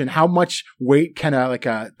promotion, how much weight can a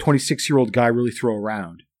 26-year-old guy really throw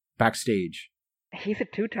around backstage? He's a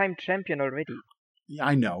 2-time champion already. Yeah,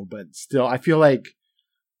 I know, but still, I think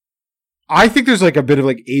there's like a bit of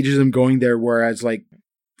like ageism going there, whereas like,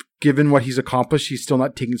 given what he's accomplished, he's still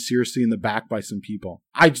not taken seriously in the back by some people.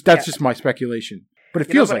 That's just my speculation, but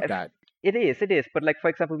it feels like that. It is. But like, for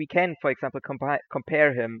example, we can,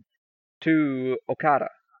 compare him to Okada.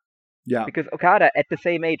 Yeah. Because Okada, at the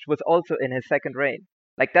same age, was also in his second reign.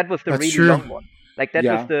 Like, that was the That's really true. long one. Like, that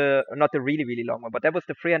was not the really, really long one, but that was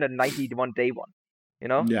the 391-day one. You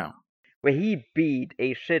know? Yeah. Where he beat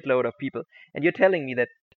a shitload of people. And you're telling me that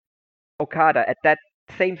Okada, at that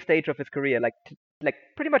same stage of his career, like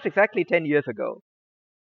pretty much exactly 10 years ago,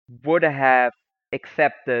 would have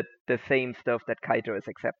accepted the same stuff that Kaito is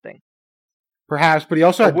accepting. Perhaps, but he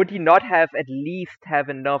also would he not have at least have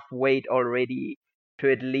enough weight already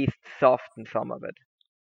to at least soften some of it?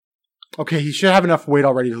 Okay, he should have enough weight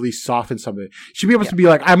already to at least soften some of it. He should be able to be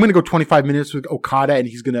like, I'm going to go 25 minutes with Okada and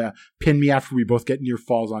he's going to pin me after we both get near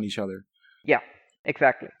falls on each other. Yeah,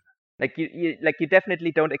 exactly. Like you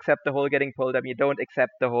definitely don't accept the whole getting pulled up. You don't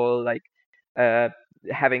accept the whole like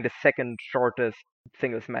having the second shortest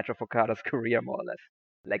singles match of Okada's career, more or less,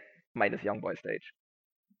 like minus Young Boy stage.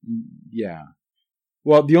 Yeah.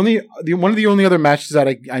 Well, one of the only other matches that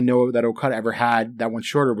I know that Okada ever had that went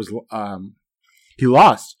shorter was he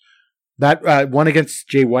lost that one against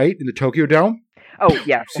Jay White in the Tokyo Dome. Oh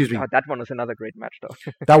yeah, excuse me. That one was another great match though.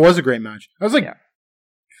 That was a great match. That was like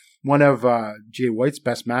one of Jay White's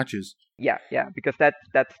best matches. Yeah, because that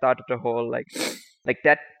started the whole like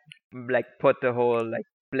that put the whole like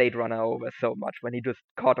Blade Runner over so much when he just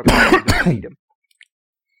caught Okada and just beat him.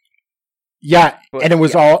 Yeah, but, and it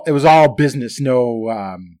was all business,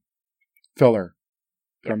 no filler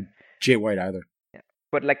from Jay White either. Yeah,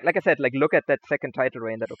 but like I said, like look at that second title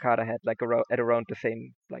reign that Okada had, like around the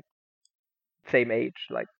same age,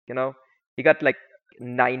 like, you know, he got like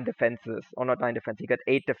 9 defenses, or not 9 defenses. He got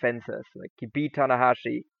 8 defenses. Like he beat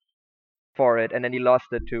Tanahashi for it, and then he lost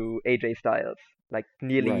it to AJ Styles, like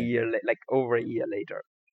nearly a Right. year, like over a year later.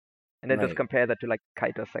 And then just Right. compare that to like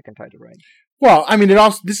Kaito's second title reign. Well, I mean,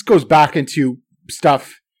 this goes back into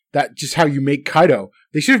stuff that just how you make Kaito.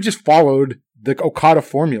 They should have just followed the Okada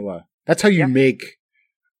formula. That's how you make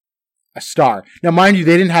a star. Now, mind you,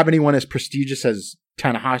 they didn't have anyone as prestigious as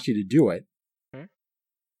Tanahashi to do it.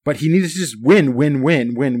 But he needed to just win,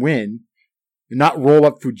 and not roll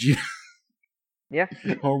up Fujita. Yeah.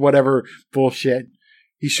 Or whatever bullshit.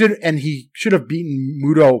 He should have beaten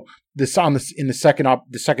Muto in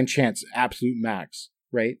the second chance, absolute max,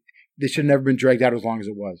 right? They should have never been dragged out as long as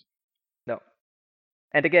it was. No.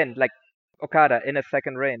 And again, like Okada in a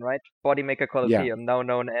second reign, right? Bodymaker Coliseum, now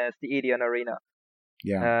known as the Edion Arena.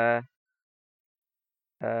 Yeah.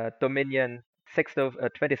 Dominion,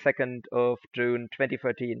 22nd of June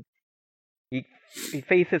 2013. He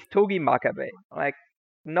faces Togi Makabe, like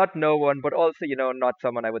not no one, but also not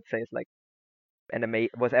someone I would say is like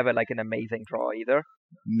was ever like an amazing draw either.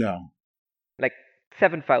 No. Like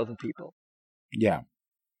 7,000 people. Yeah.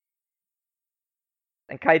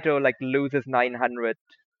 And Kaito like loses 900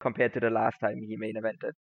 compared to the last time he main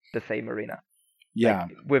evented the same arena. Yeah.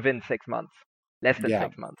 Like, within 6 months, less than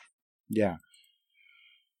 6 months. Yeah.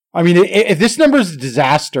 I mean, if this number is a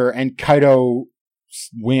disaster and Kaito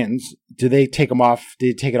wins, do they take him off? Do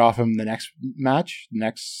they take it off him the next match?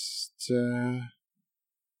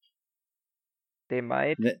 They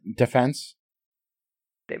might. Defense?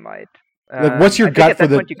 They might. Like, what's your gut for at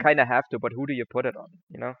that point you kind of have to, but who do you put it on?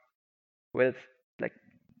 Well, it's like.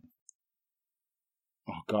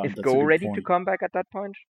 Oh God, is Go ready to come back at that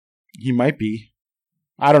point? He might be.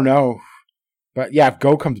 I don't know, but yeah, if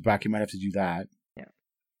Go comes back, he might have to do that.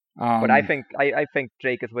 But I think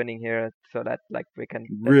Jake is winning here, so that like we can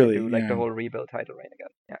really do like the whole rebuild title reign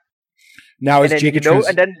again. Yeah. Now is Jake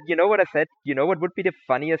and then what I said? What would be the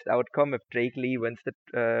funniest outcome if Jake Lee wins the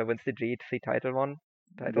GHC title one?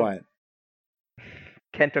 What?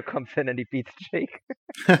 Kento comes in and he beats Jake.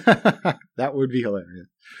 That would be hilarious.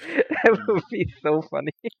 That would be so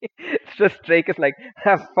funny. It's just Jake is like,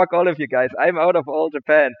 fuck all of you guys. I'm out of All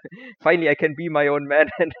Japan. Finally, I can be my own man.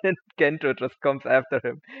 And then Kento just comes after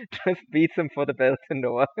him. Just beats him for the belt in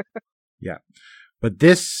Noah. Yeah. But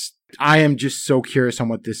I am just so curious on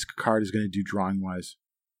what this card is going to do drawing-wise.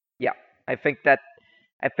 Yeah. I think that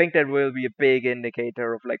will be a big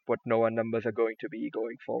indicator of like what Noah numbers are going to be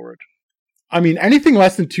going forward. I mean, anything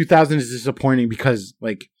less than 2,000 is disappointing because,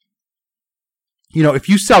 like, if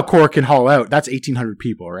you sell Korakuen Hall out, that's 1,800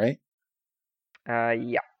 people, right?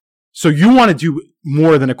 Yeah. So you want to do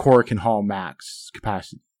more than a Korakuen Hall max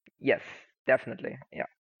capacity? Yes, definitely. Yeah,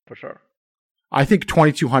 for sure. I think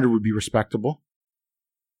 2,200 would be respectable.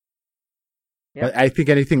 Yep. But I think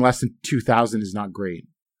anything less than 2,000 is not great.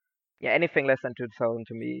 Yeah, anything less than 2,000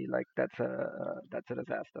 to me, like that's a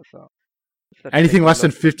disaster. So. Anything less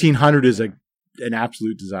than 1,500 is an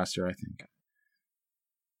absolute disaster, I think.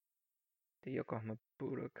 The Yokohama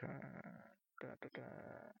Budokan.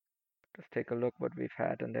 Just take a look what we've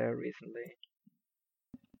had in there recently.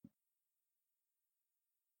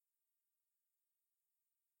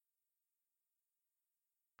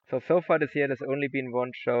 So far this year, there's only been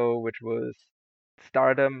one show, which was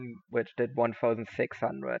Stardom, which did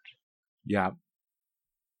 1,600. Yeah.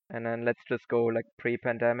 And then let's just go like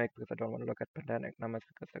pre-pandemic, because I don't want to look at pandemic numbers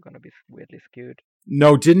because they're going to be weirdly skewed.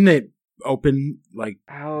 No, didn't it open like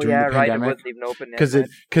during the pandemic? Right, it wasn't even open yet.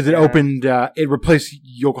 Because it opened, it replaced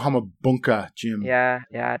Yokohama Bunka Gym. Yeah,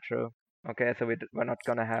 true. Okay, so we're not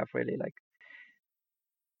going to have really like,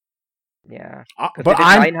 yeah. But we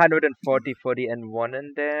did 940 for the N1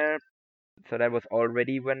 in there, so that was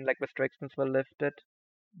already when like restrictions were lifted.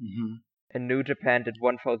 Mm-hmm. And New Japan did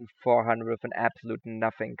 1,400 with an absolute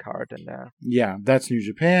nothing card in there. Yeah, that's New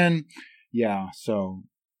Japan. Yeah, so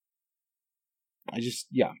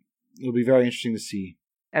it'll be very interesting to see.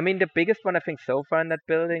 I mean, the biggest one I think so far in that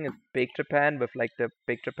building is Big Japan with like the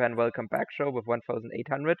Big Japan Welcome Back show with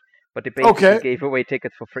 1,800, but they basically gave away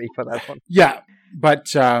tickets for free for that one. Yeah,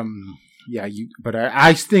 but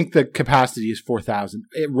I think the capacity is 4,000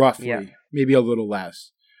 roughly, maybe a little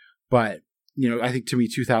less, but. I think to me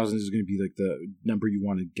 2,000 is going to be like the number you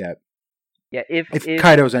want to get. Yeah, if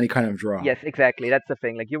Kaito's any kind of draw. Yes, exactly. That's the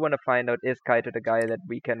thing. Like you want to find out, is Kaito the guy that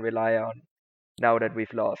we can rely on now that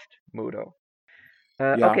we've lost Muto?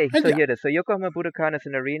 Okay, so here it is. So Yokohama Budokan is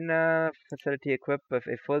an arena facility equipped with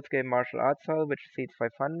a full-scale martial arts hall which seats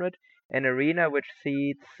 500, an arena which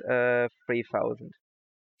seats 3,000.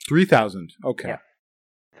 3,000. Okay. Yeah.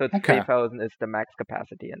 So 3,000 is the max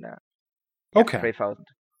capacity in there. Okay. 3,000.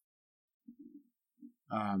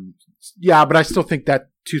 Yeah, but I still think that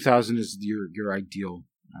 2,000 is your ideal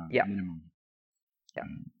minimum. Yeah.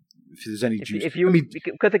 If there's any juice. If you,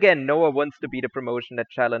 because again, Noah wants to be the promotion that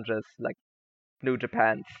challenges like New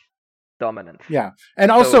Japan's dominance. Yeah, and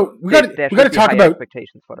also we got to talk about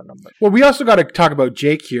expectations for the numbers. Well, we also got to talk about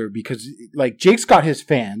Jake here because like Jake's got his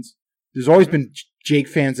fans. There's always been Jake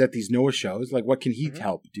fans at these Noah shows. Like, what can he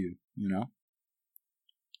help do? You know.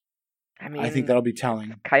 I mean, I think that'll be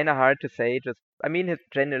telling. Kind of hard to say.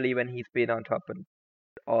 Generally when he's been on top in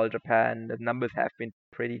All Japan, the numbers have been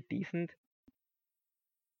pretty decent.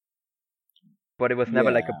 But it was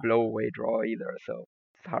never like a blow-away draw either, so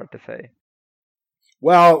it's hard to say.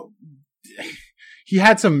 Well, he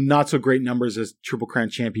had some not-so-great numbers as Triple Crown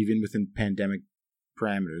champ, even within pandemic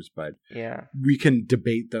parameters, but we can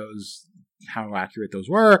debate those, how accurate those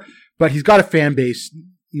were. But he's got a fan base,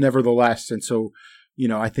 nevertheless, and so, you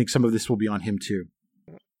know, I think some of this will be on him, too.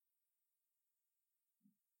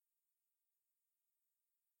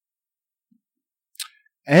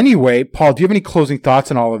 Anyway, Paul, do you have any closing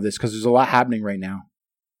thoughts on all of this? Because there's a lot happening right now.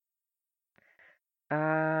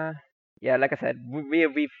 Yeah, like I said,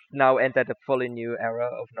 we've now entered a fully new era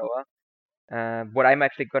of Noah. What I'm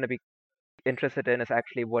actually going to be interested in is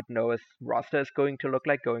actually what Noah's roster is going to look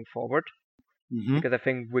like going forward. Mm-hmm. Because I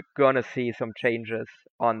think we're going to see some changes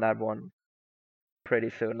on that one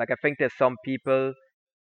pretty soon. Like, I think there's some people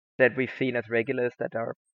that we've seen as regulars that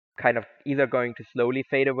are kind of either going to slowly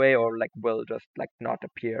fade away or like will just like not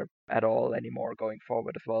appear at all anymore going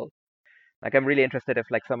forward as well. Like, I'm really interested if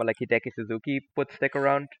like someone like Hideki Suzuki would stick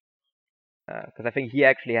around, because I think he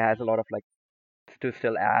actually has a lot of like to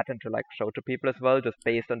still add and to like show to people as well, just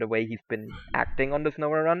based on the way he's been acting on this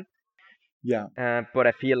Noah run. Yeah. But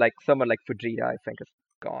I feel like someone like Fujita, I think, is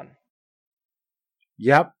gone.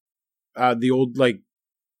 Yep. The old like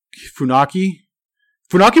Funaki.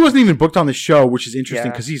 Funaki wasn't even booked on the show, which is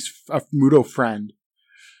interesting because he's a Muto friend.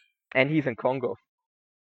 And he's in Congo.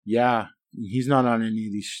 Yeah. He's not on any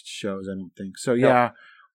of these shows, I don't think. So, yeah,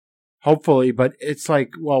 hopefully. But it's like,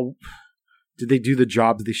 well, did they do the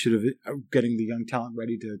job that they should have, getting the young talent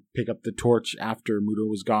ready to pick up the torch after Muto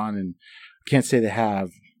was gone? And I can't say they have.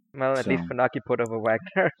 Well, at least Funaki put over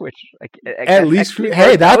Wagner, which... At least,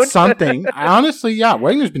 hey, that's something. Honestly,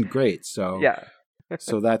 Wagner's been great, so... Yeah.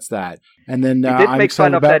 So that's that. And then we did make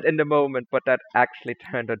fun of that in the moment, but that actually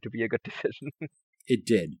turned out to be a good decision. It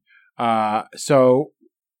did. So,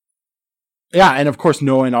 yeah, and of course,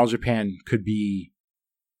 Noah in All Japan could be...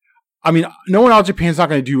 I mean, Noah in All Japan's not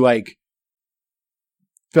going to do, like,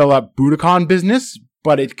 fill up Budokan business,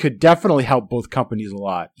 but it could definitely help both companies a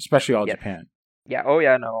lot, especially All Japan. Yeah,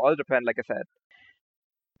 All Japan, like I said,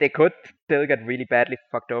 they could still get really badly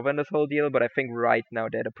fucked over in this whole deal, but I think right now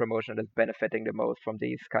they're the promotion that's benefiting the most from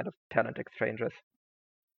these kind of talent exchanges.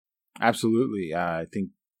 Absolutely. I think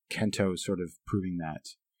Kento is sort of proving that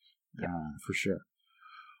for sure.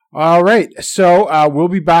 All right. So we'll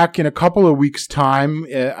be back in a couple of weeks' time,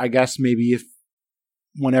 I guess maybe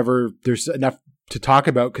whenever there's enough to talk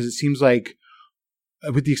about, because it seems like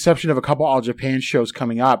with the exception of a couple All Japan shows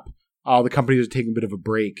coming up, all the companies are taking a bit of a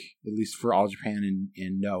break, at least for All Japan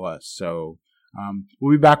and Noah. So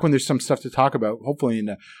we'll be back when there's some stuff to talk about, hopefully in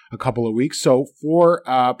a couple of weeks. So for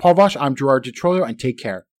Paul Vosh, I'm Gerard Detrolio, and take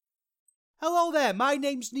care. Hello there, my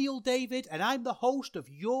name's Neil David, and I'm the host of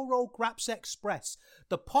Eurograps Express,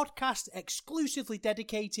 the podcast exclusively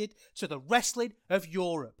dedicated to the wrestling of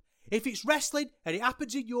Europe. If it's wrestling and it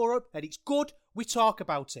happens in Europe and it's good, we talk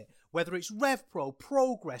about it. Whether it's Rev Pro,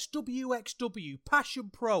 Progress, WXW, Passion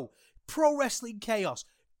Pro, Pro Wrestling Chaos,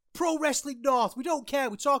 Pro Wrestling North, we don't care,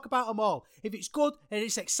 we talk about them all. If it's good and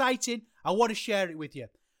it's exciting, I want to share it with you.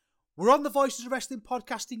 We're on the Voices of Wrestling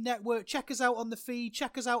Podcasting Network. Check us out on the feed,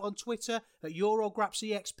 check us out on Twitter at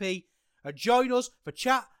EuroGrapsEXP, and join us for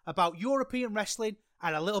chat about European wrestling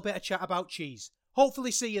and a little bit of chat about cheese.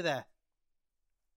 Hopefully see you there.